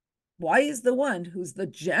 Why is the one who's the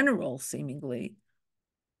general, seemingly,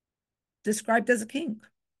 described as a king?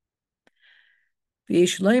 And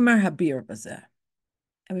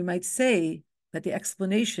we might say that the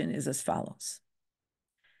explanation is as follows.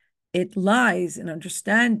 It lies in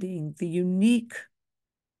understanding the unique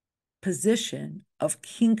position of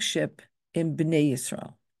kingship in Bnei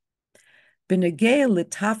Yisrael. B'negei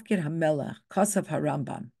l'tafkid hamelech, kasav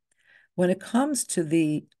harambam. When it comes to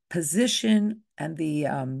the position and the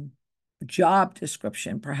job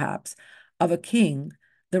description, perhaps, of a king,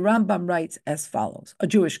 the Rambam writes as follows, a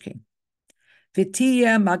Jewish king.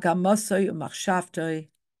 V'tiyeh magamasoi u'machshavtoi,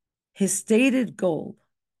 his stated goal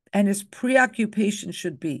and his preoccupation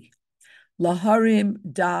should be laharim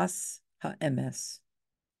das ha'emes,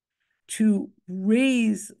 to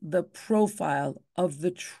raise the profile of the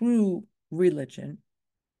true religion,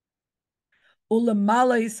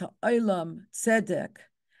 ulemalais ha'olam tzedek,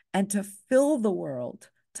 and to fill the world,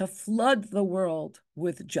 to flood the world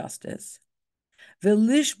with justice,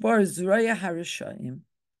 v'lishbar zroya harishayim,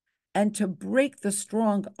 and to break the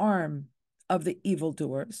strong arm of the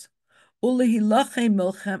evildoers, ulehilachem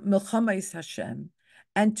milchamais Hashem,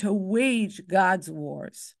 and to wage God's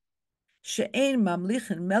wars. She'ein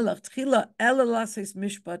mamlichin melech tchila ela lases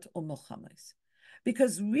mishpat u'milchamais.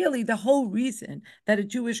 Because really the whole reason that a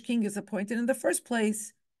Jewish king is appointed in the first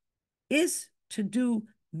place is to do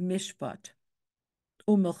mishpat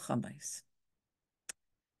u'milchamais,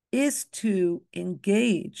 is to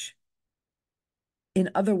engage, in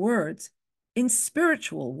other words, in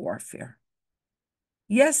spiritual warfare.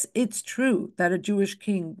 Yes, it's true that a Jewish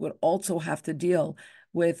king would also have to deal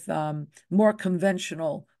with more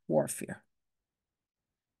conventional warfare.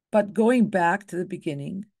 But going back to the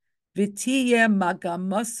beginning, v'tiyeh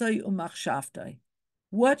magamasai u'machshavtai,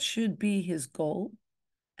 what should be his goal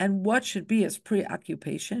and what should be his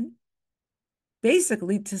preoccupation?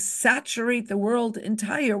 Basically, to saturate the world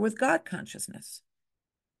entire with God consciousness.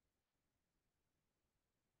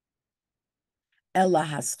 Ela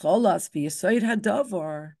hascholas v'yisoid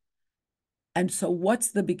hadavar. And so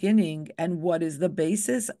what's the beginning and what is the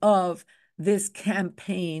basis of this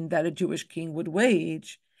campaign that a Jewish king would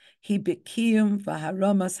wage? He bikiyum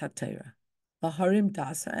v'haramas haTorah, Laharim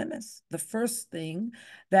das ha'emes. The first thing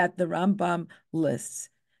that the Rambam lists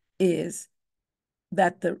is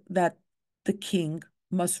that the king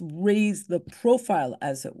must raise the profile,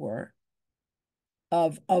 as it were,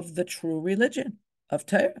 of the true religion of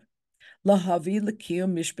Torah. Lahavi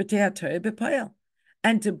l'kiyum mishpatei haTorah b'payel,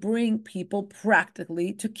 and to bring people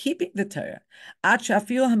practically to keeping the Torah.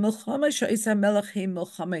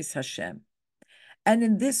 And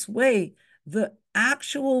in this way, the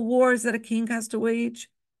actual wars that a king has to wage,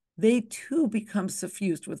 they too become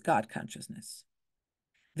suffused with God consciousness.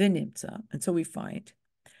 V'nimtza, and so we find,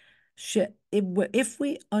 if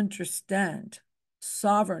we understand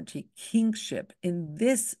sovereignty, kingship in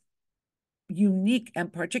this unique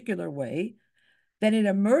and particular way, then it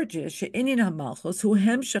emerges that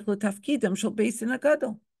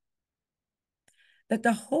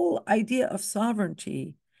the whole idea of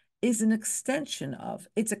sovereignty is an extension of,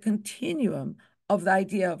 it's a continuum of the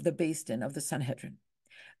idea of the Beis Din, of the Sanhedrin.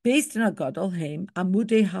 Beis Din HaGadol heim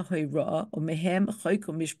amudei ha'hoira u'mehem choik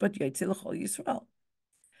u'mishpat yotze l'chol Yisrael.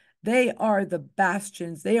 They are the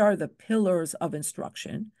bastions, they are the pillars of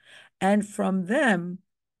instruction, and from them,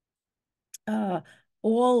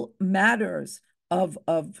 all matters of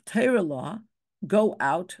Torah law go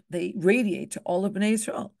out, they radiate to all of Bnei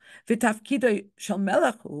Israel. V'tafkido shel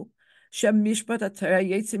melech hu shemishpat haTorah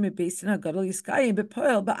yotze mibeis din hagadol yiskayim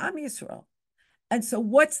b'poel ba'am Yisrael. And so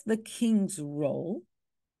what's the king's role?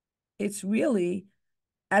 It's really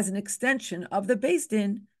as an extension of the Beis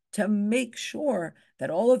Din to make sure that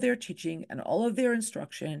all of their teaching and all of their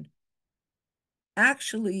instruction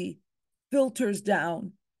actually filters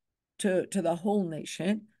down to the whole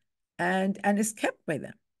nation and is kept by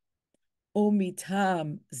them.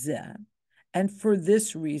 Omitam zeh. And for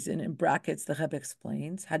this reason, in brackets, the Rebbe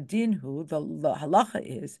explains, Hadinhu, the halacha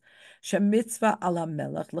is, Shemitzvah ala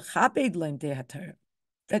melech l'chabed lemdei haTorah,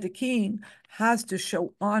 that the king has to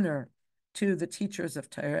show honor to the teachers of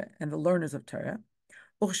Torah and the learners of Torah.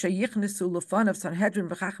 U'shayichnesu l'fanav Sanhedrin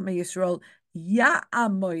v'chachmei Yisrael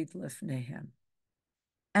ya'amoid lefnehem.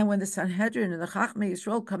 And when the Sanhedrin and the Chachmei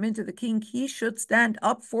Yisrael come into the king, he should stand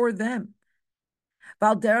up for them.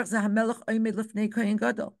 And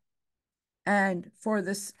for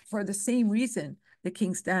the same reason, the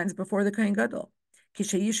king stands before the Kohen Gadol.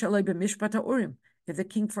 If the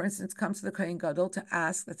king, for instance, comes to the Kohen Gadol to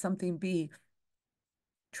ask that something be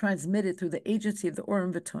transmitted through the agency of the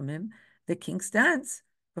Urim v'Tumim, the king stands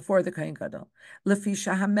before the Kohen Gadol.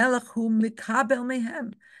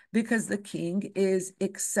 Because the king is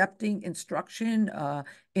accepting instruction,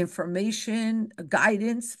 information,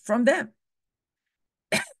 guidance from them.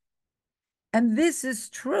 And this is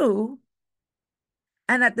true.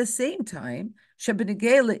 And at the same time, and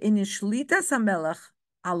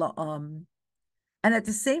at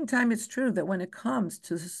the same time, it's true that when it comes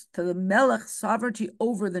to the Melech sovereignty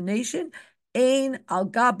over the nation, Ein al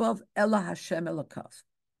gabav ela Hashem elakav.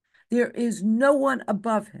 There is no one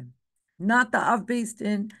above him, not the Av Beis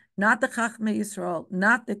Din, not the Chachmei Yisrael,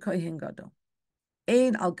 not the Kohen Gadol.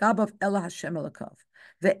 Ein al gabav ela Hashem elakav.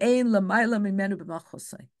 The ein lamayla mimenu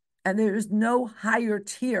b'malchusay. And there is no higher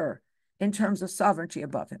tier in terms of sovereignty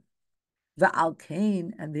above him. The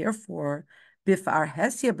alkain, and therefore, bifar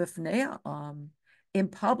hesia b'fnei in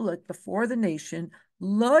public before the nation,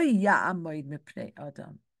 lo ya'amoid mipnei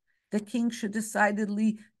adam. The king should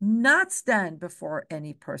decidedly not stand before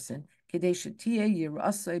any person, kedei shetiyeh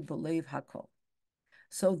yirasei b'leiv hakol,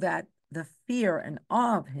 so that the fear and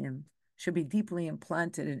awe of him should be deeply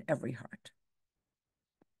implanted in every heart.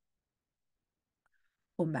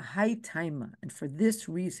 And for this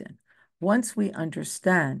reason, once we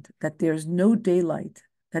understand that there's no daylight,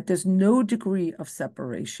 that there's no degree of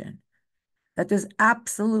separation, that there's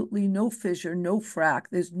absolutely no fissure, no frack,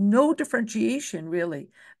 there's no differentiation really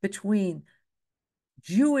between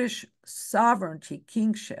Jewish sovereignty,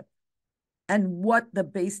 kingship, and what the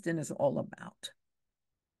Beis Din is all about.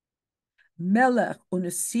 Melech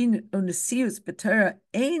unesius b'Torah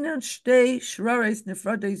einon shtei shrares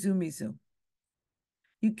nefradei zu mizu.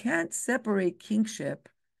 You can't separate kingship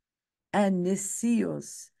and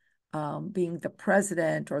nesius, being the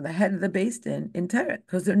president or the head of the Beis Din in Torah,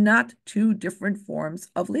 because they're not two different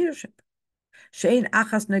forms of leadership. Shein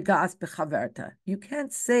achas negas bechaverta. You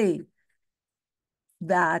can't say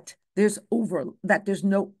that there's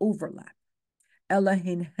no overlap.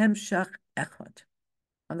 Elahin hemshach echad.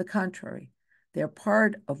 On the contrary, they're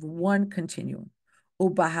part of one continuum.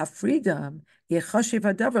 Ubahafridam yechashiv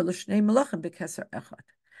hadavar l'shnei melachim bekeser echad.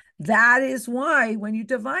 That is why when you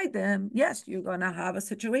divide them, yes, you're going to have a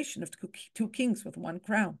situation of two kings with one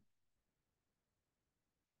crown.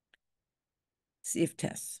 Sif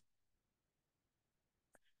Tes.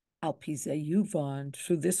 Al pizeh yuvan,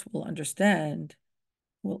 through this we'll understand.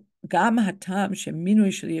 Well, gam hatam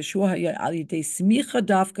sheminui shel Yeshua haya al yidei smicha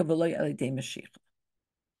davka v'lo al yidei mashiach.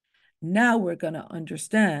 Now we're going to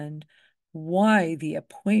understand why the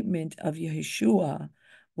appointment of Yeshua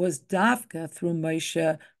was dafka through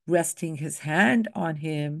Moshe resting his hand on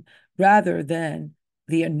him rather than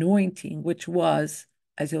the anointing, which was,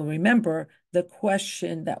 as you'll remember, the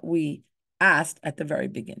question that we asked at the very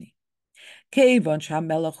beginning. Because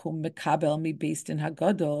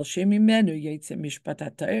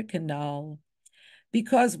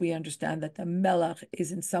we understand that the melech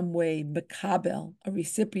is in some way mekabel, a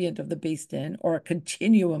recipient of the Beis Din, or a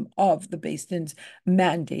continuum of the Beis Din's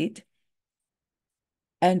mandate.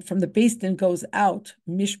 And from the Beis Din goes out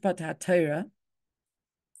mishpat haTorah,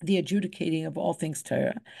 the adjudicating of all things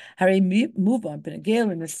Torah. Hare muva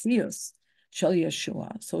benegel and nesius shel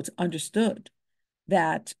Yeshua. So it's understood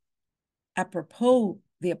that apropos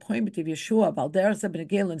the appointment of Yeshua, Valderza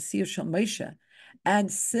benegel and nesius shel Moshe, and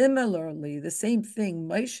similarly, the same thing,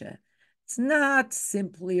 Moshe. It's not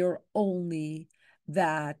simply or only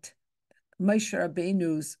that Moshe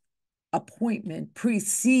Rabbeinu's appointment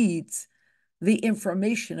precedes the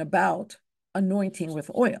information about anointing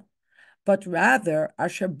with oil, but rather,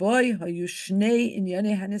 Asher boy hayu shnei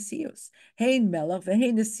inyane hanesius, hein melech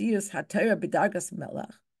vehein nesius hatayra b'dargas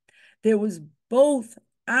melech. There was both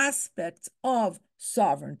aspects of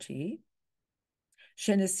sovereignty.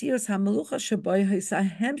 In both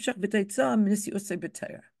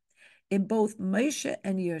Moshe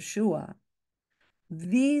and Yeshua,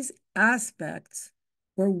 these aspects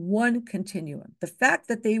were one continuum. The fact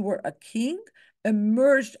that they were a king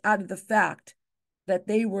emerged out of the fact that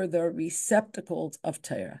they were the receptacles of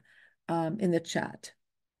Torah. In the chat,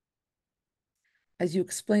 as you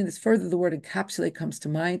explain this further, the word encapsulate comes to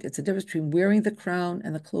mind. It's a difference between wearing the crown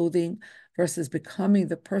and the clothing versus becoming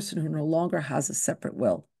the person who no longer has a separate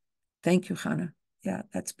will. Thank you, Hannah. Yeah,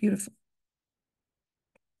 that's beautiful.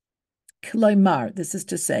 Kilaymar, this is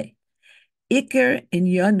to say, Iker in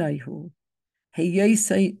Yanayhu,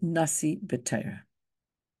 Heyesai Nasi B'Torah.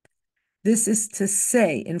 This is to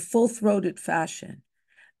say, in full-throated fashion,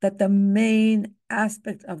 that the main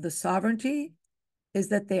aspect of the sovereignty is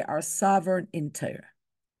that they are sovereign in Torah.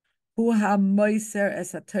 Hu ha-moiser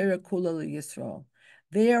es ha-Torah kula li-Yisrael.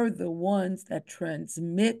 They are the ones that transfer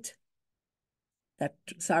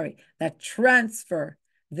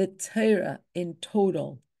the Torah in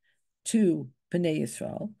total to Bnei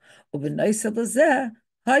Yisrael. U'b'noisa b'zeh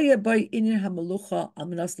haya by inyan ha-melucha al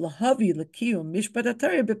minas lahavi l'kiyum mishpat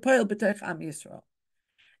ha-Torah b'poel b'teich am Yisrael.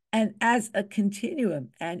 And as a continuum,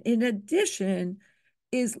 and in addition,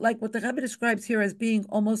 is like what the Rebbe describes here as being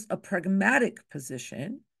almost a pragmatic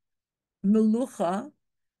position, melucha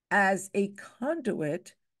as a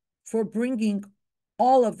conduit for bringing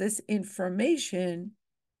all of this information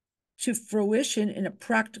to fruition in a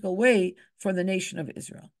practical way for the nation of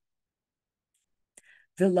Israel.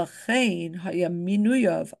 V'lachein haya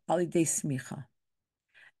minuyav al yidei smicha.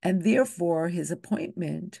 And therefore, his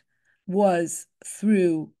appointment was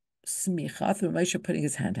through smicha, through Moshe putting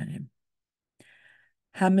his hand on him.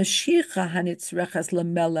 HaMashicha hanitzrechas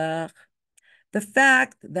lemelech. The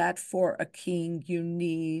fact that for a king you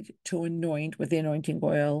need to anoint with the anointing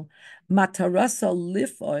oil, matarasa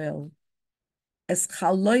lif oil, es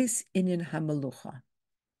chalois inyan hamelucha.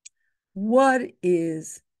 What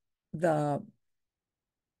is the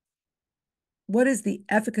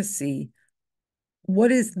efficacy?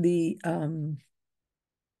 What is the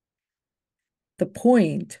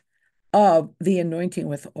point of the anointing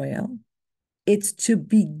with oil? It's to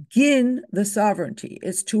begin the sovereignty.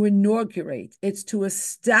 It's to inaugurate. It's to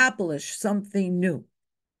establish something new.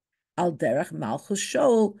 Al derech malchus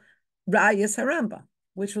Shaul rayas haramba,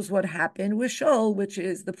 which was what happened with Shaul, which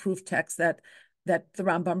is the proof text that the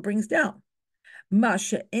Rambam brings down.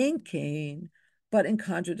 Masha enkein, but in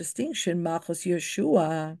contradistinction, malchus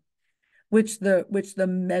Yeshua, which the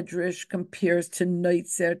Medrash compares to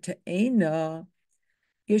Neitzer to Eina.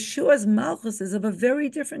 Yeshua's malchus is of a very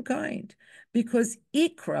different kind, because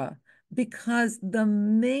the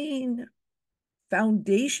main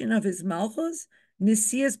foundation of his malchus,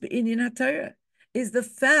 Nisias B'inyan HaTorah, is the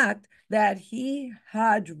fact that he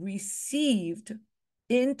had received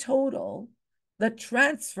in total the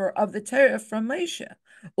transfer of the Torah from Moshe.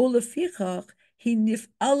 Ulefichach he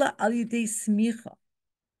nif'ala al yidei smicha,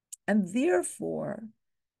 and therefore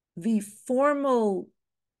the formal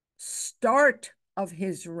start of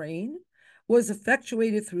his reign was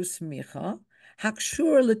effectuated through smicha,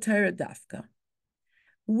 hakshur l'Torah dafka,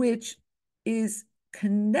 which is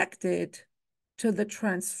connected to the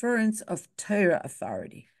transference of Torah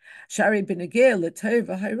authority. Shari b'negei l'Torah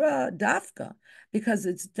v'hayra dafka, because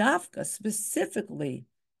it's dafka specifically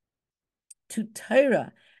to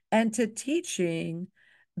Torah and to teaching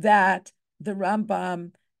that the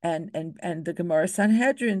Rambam and the Gemara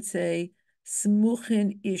Sanhedrin say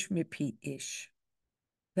smuchin ish mipi ish,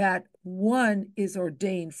 that one is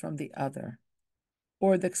ordained from the other,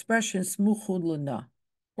 or the expression smuchun luna,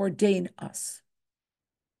 ordain us.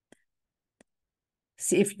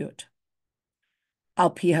 Sif Yud. Al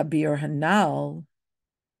pi habir hanal.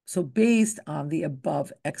 So based on the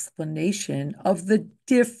above explanation of the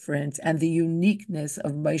difference and the uniqueness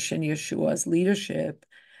of Moshe and Yeshua's leadership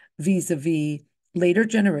vis-a-vis later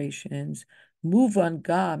generations, move on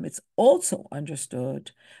gam, it's also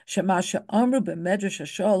understood, Shamasha Amru b'medrash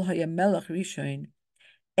hashol hayamelach rishon,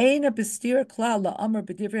 Eina b'stir klal la'amr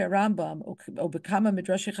b'divrei Rambam o b'kama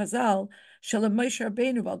midrashi Chazal shalom Moshe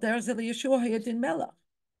Rabbeinu v'al derech ze Yeshua hayadin melech.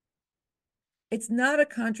 It's not a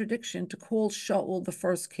contradiction to call Shaul the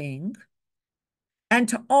first king and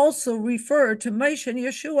to also refer to Moshe and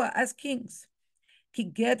Yeshua as kings.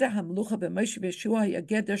 Because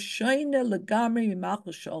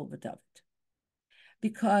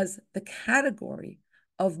the category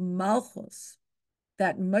of Malchus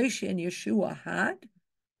that Moshe and Yeshua had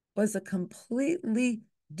was a completely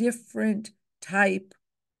different type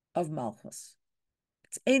of Malchus.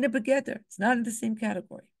 It's Eina Begeder. It's not in the same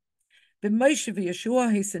category. The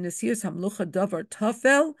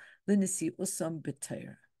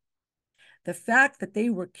fact that they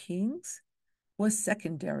were kings was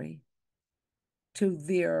secondary to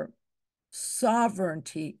their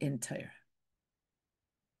sovereignty in Torah.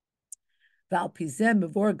 And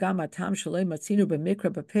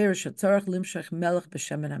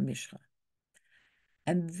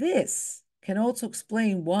this can also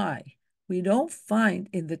explain why we don't find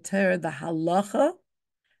in the Torah the halacha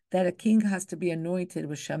that a king has to be anointed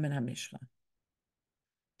with Shemen HaMishcha.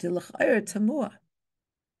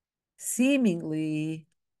 Seemingly,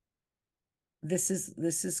 this is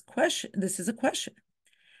a question.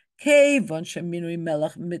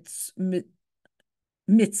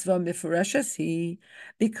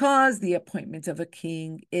 Because the appointment of a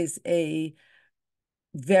king is a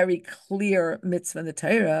very clear mitzvah in the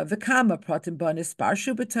Torah,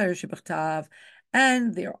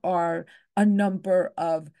 and there are a number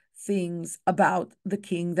of things about the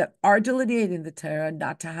king that are delineated in the Torah,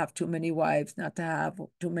 not to have too many wives, not to have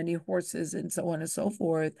too many horses, and so on and so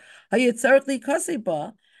forth. We would think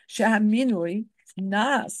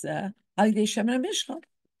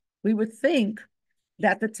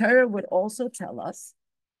that the Torah would also tell us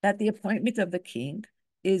that the appointment of the king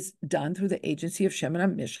is done through the agency of Shemen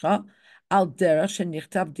HaMishcha, al derech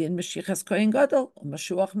shenichtav din Mashiachas Kohen Gadol,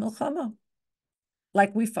 Mashuach Milchama.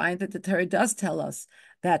 Like we find that the Torah does tell us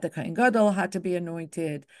that the Kohen Gadol had to be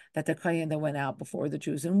anointed, that the Kohen that went out before the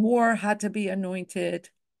Jews in war had to be anointed.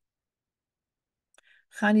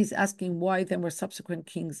 Chani's asking why then were subsequent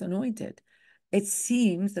kings anointed. It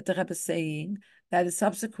seems that the Rebbe is saying that in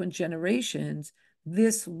subsequent generations,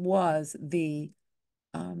 this was the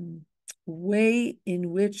way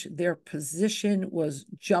in which their position was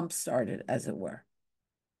jump-started, as it were.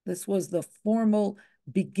 This was the formal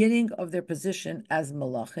beginning of their position as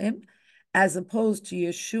Malachim, as opposed to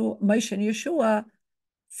Moshe and Yeshua,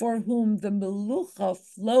 for whom the Melucha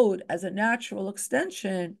flowed as a natural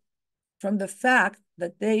extension from the fact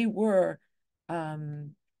that they were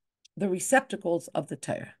the receptacles of the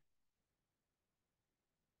Torah.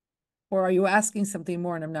 Or are you asking something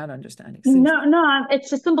more and I'm not understanding? No,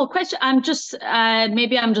 it's a simple question. I'm just,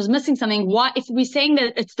 maybe I'm just missing something. Why, if we're saying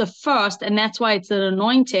that it's the first and that's why it's an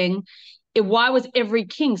anointing, why was every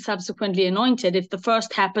king subsequently anointed? If the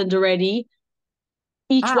first happened already,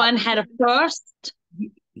 each one had a first?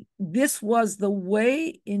 This was the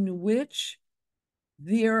way in which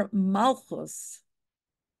their Malchus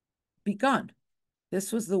begun.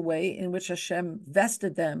 This was the way in which Hashem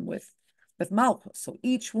vested them with Malchus. So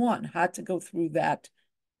each one had to go through that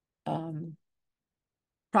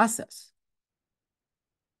process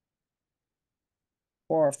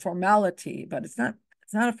or formality, but it's not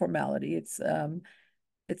a formality. It's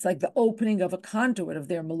like the opening of a conduit of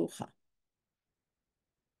their melucha.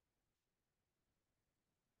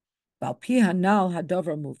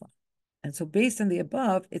 And so based on the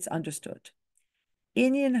above, it's understood.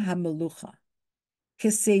 Inyan ha-melucha,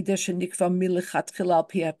 keseder shenikva milichatchila al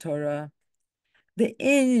pi Torah. The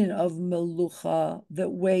inyan of melucha, the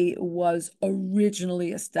way it was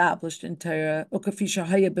originally established in Torah,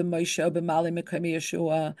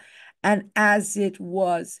 and as it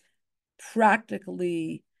was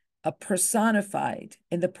practically personified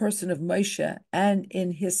in the person of Moshe and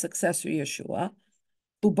in his successor Yeshua,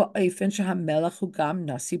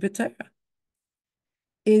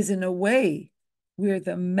 is in a way where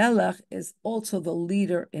the Melech is also the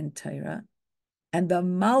leader in Torah, and the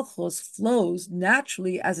Malchus flows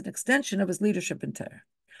naturally as an extension of his leadership in Torah.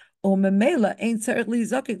 And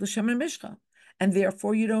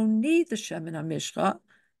therefore you don't need the Shem and HaMishcha,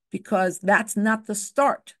 because that's not the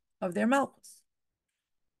start of their Malchus.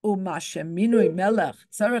 And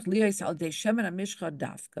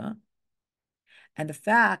the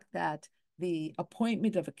fact that the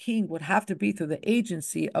appointment of a king would have to be through the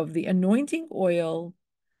agency of the anointing oil,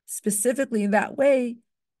 specifically in that way,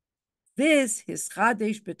 this his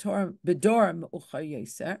chadesh bedorim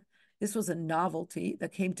uchayeser. This was a novelty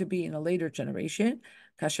that came to be in a later generation.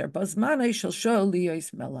 Kasher bazmanei shel Shaul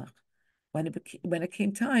liyos melech, when it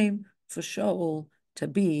came time for Shaul to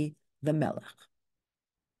be the melech.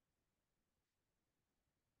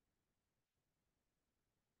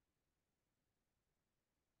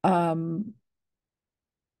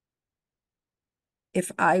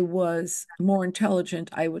 If I was more intelligent,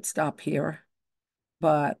 I would stop here,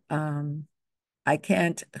 but I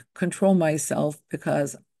can't control myself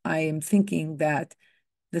because I am thinking that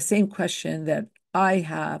the same question that I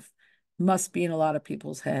have must be in a lot of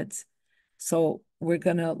people's heads. So we're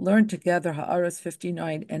going to learn together Ha'aras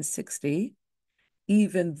 59 and 60,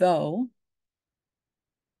 even though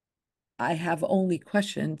I have only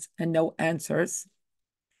questions and no answers.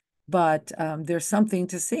 But there's something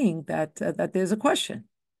to seeing that there's a question,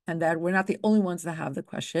 and that we're not the only ones that have the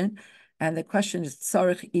question. And the question is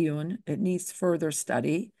tzarich iyun. It needs further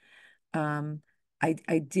study. I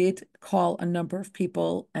did call a number of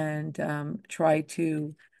people and try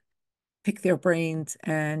to pick their brains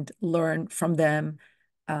and learn from them.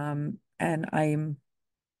 And I'm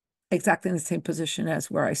exactly in the same position as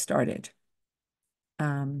where I started.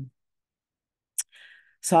 So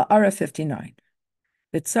Ara 59.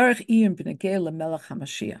 The tzarich iyun b'negei lemelech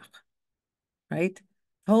HaMashiach. Right?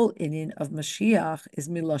 The whole inyan of Mashiach is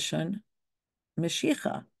miloshan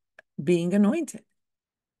Mashiach, being anointed.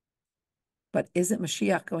 But isn't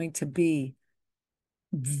Mashiach going to be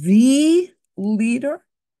the leader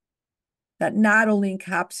that not only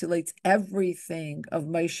encapsulates everything of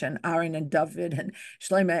Moshe and Aaron and David and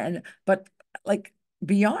Shlomo, but like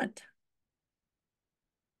beyond?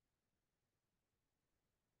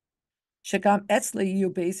 Shagam etzli yu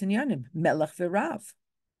beis inyanim melech v'rav,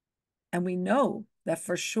 and we know that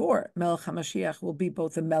for sure Melech HaMashiach will be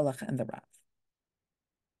both the Melech and the Rav.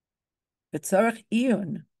 V'tzarech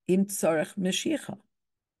iyun im tzarech Mashiach.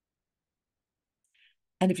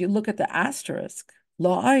 And if you look at the asterisk,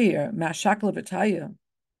 lo ayir ma'ashakla v'taya,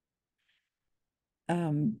 I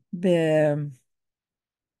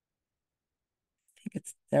think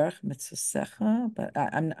it's derech mitzusecha, but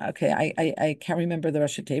I'm okay. I can't remember the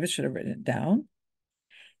Rosh Hashanah. Should have written it down.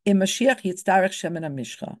 In Mashiach yitzdarech shemen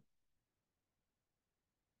hamishcha.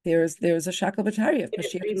 There's a shakla v'taya. Could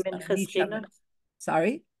it be Minchas Chinuch?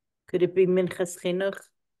 Sorry? Could it be Minchas Chinuch?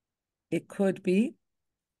 It could be.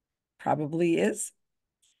 Probably is.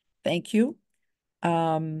 Thank you.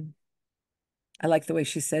 I like the way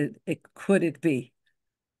she said it. Could it be?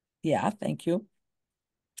 Yeah, thank you.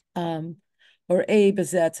 Or a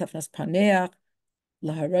bezet tzafnas paneach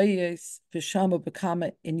laharayes v'shama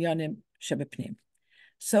bekama inyanim shebepnim.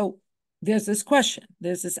 So there's this question.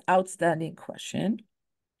 There's this outstanding question.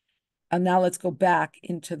 And now let's go back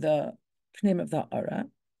into the pnim of the Ara.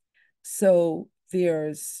 So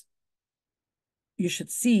you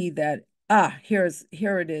should see that here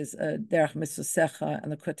it is derech mitzusecha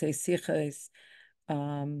and the kotei siches,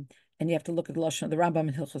 and you have to look at the lashon of the Rambam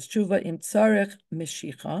in Hilchos Tshuva im tzarech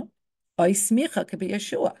Mashiach oy smicha could be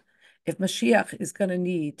Yeshua. If Mashiach is going to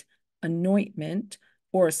need anointment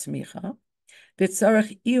or smicha,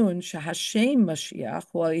 v'tzarech iyun shehashem Mashiach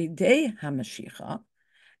ho'idei haMashiach,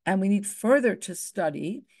 and we need further to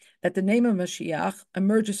study that the name of Mashiach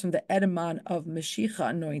emerges from the edamon of Mashiach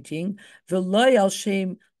anointing, v'lo al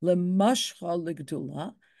shem lemashcha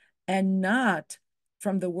legdula, and not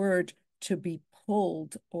from the word to be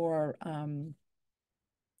pulled or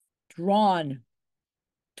drawn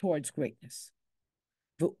towards greatness.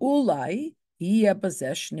 V'ulai yeh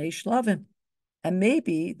bazeh shnei shlavim, and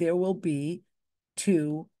maybe there will be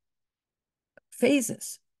two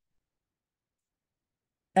phases.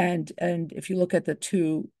 And if you look at the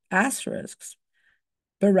two asterisks,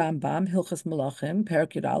 Barambam, Hilchas Malachim,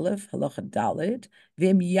 Perek Yud Aleph, Halacha Dalid,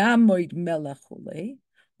 Vim Yamoid Melech Hulei,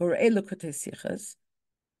 or Elokotei Sichas,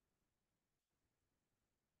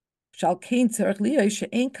 Shal Kein Tzarech Liyos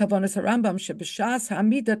She'ein Kavanas HaRambam Sheb'Shas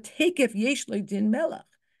HaMida Tekef Yesh Lo Din Melech.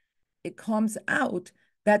 it comes out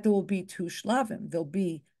that there will be two shlavim. There'll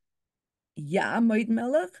be Ya'amoid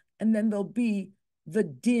Melech, and then there'll be the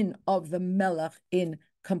din of the Melech in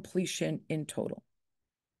completion in total.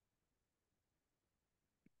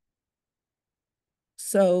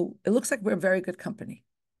 So it looks like we're very good company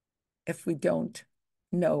if we don't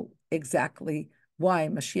know exactly why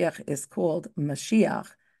Mashiach is called Mashiach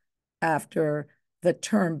after the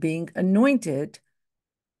term being anointed.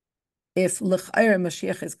 If l'chayr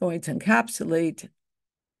Mashiach is going to encapsulate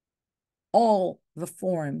all the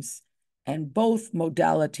forms and both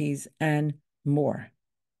modalities and more.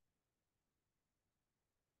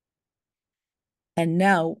 And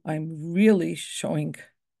now I'm really showing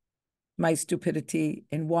my stupidity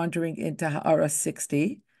in wandering into Ha'ara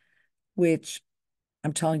 60, which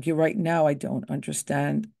I'm telling you right now, I don't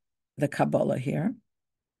understand the Kabbalah here.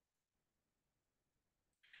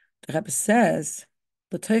 The Rebbe says,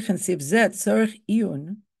 "L'teichen siv zet tzorich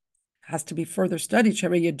iyun," has to be further studied.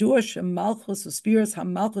 Sharei yadua shemalchus uspiras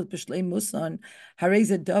hamalchus b'shlei musan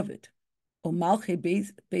harei David, umalchei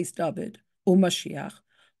beis David, umashiach,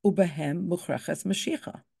 ubehem muchreches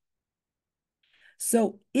Mashiach.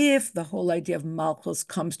 So if the whole idea of malchus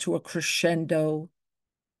comes to a crescendo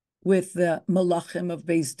with the malachim of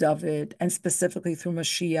Beis David, and specifically through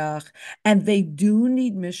Mashiach, and they do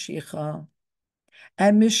need Mashiach,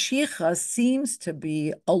 and Mashiach seems to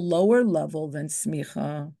be a lower level than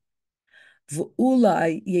Smicha.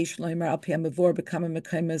 V'ulai yesh loimer al pi hamavor b'kama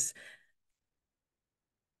mekaymes.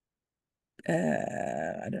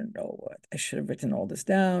 I don't know what, I should have written all this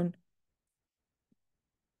down.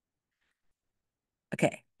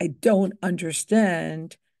 Okay, I don't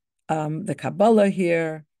understand the Kabbalah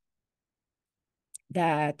here,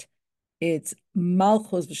 that it's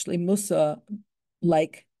Malchus v'Shleimusa,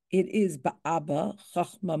 like it is Ba'aba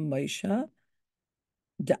Chachma Moshe,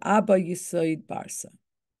 Da'aba Yisoid Barsa.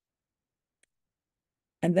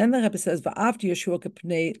 And then the Rebbe says, Va'avti Yeshua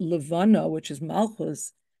Kepnei Levana, which is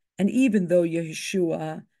Malchus, and even though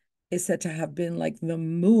Yeshua is said to have been like the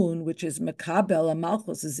moon, which is Mekabel, and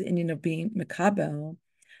Malchus is the Indian of being Mekabel,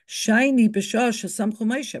 Shiny B'Shah Shesamchu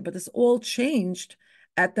Moshe, but this all changed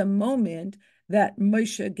at the moment that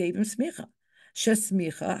Moshe gave him smicha.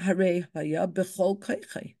 Shesmicha harei haya b'chol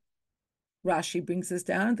koichei. Rashi brings this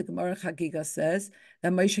down. The Gemara Chagiga says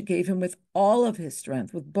that Moshe gave him with all of his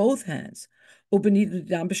strength, with both hands. Ubenidu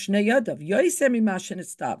dam b'shnei yadav yoyser mimashen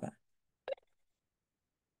etztava.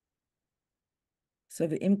 So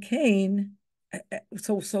the imkain.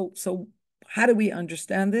 So how do we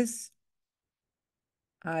understand this?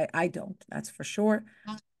 I don't. That's for sure.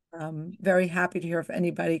 Very happy to hear if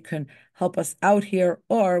anybody can help us out here,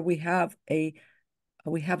 or we have a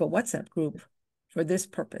WhatsApp group for this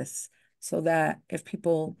purpose, so that if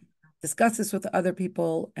people discuss this with other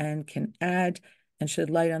people and can add and shed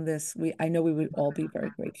light on this, I know we would all be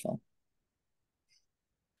very grateful.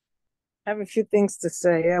 I have a few things to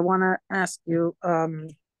say. I want to ask you,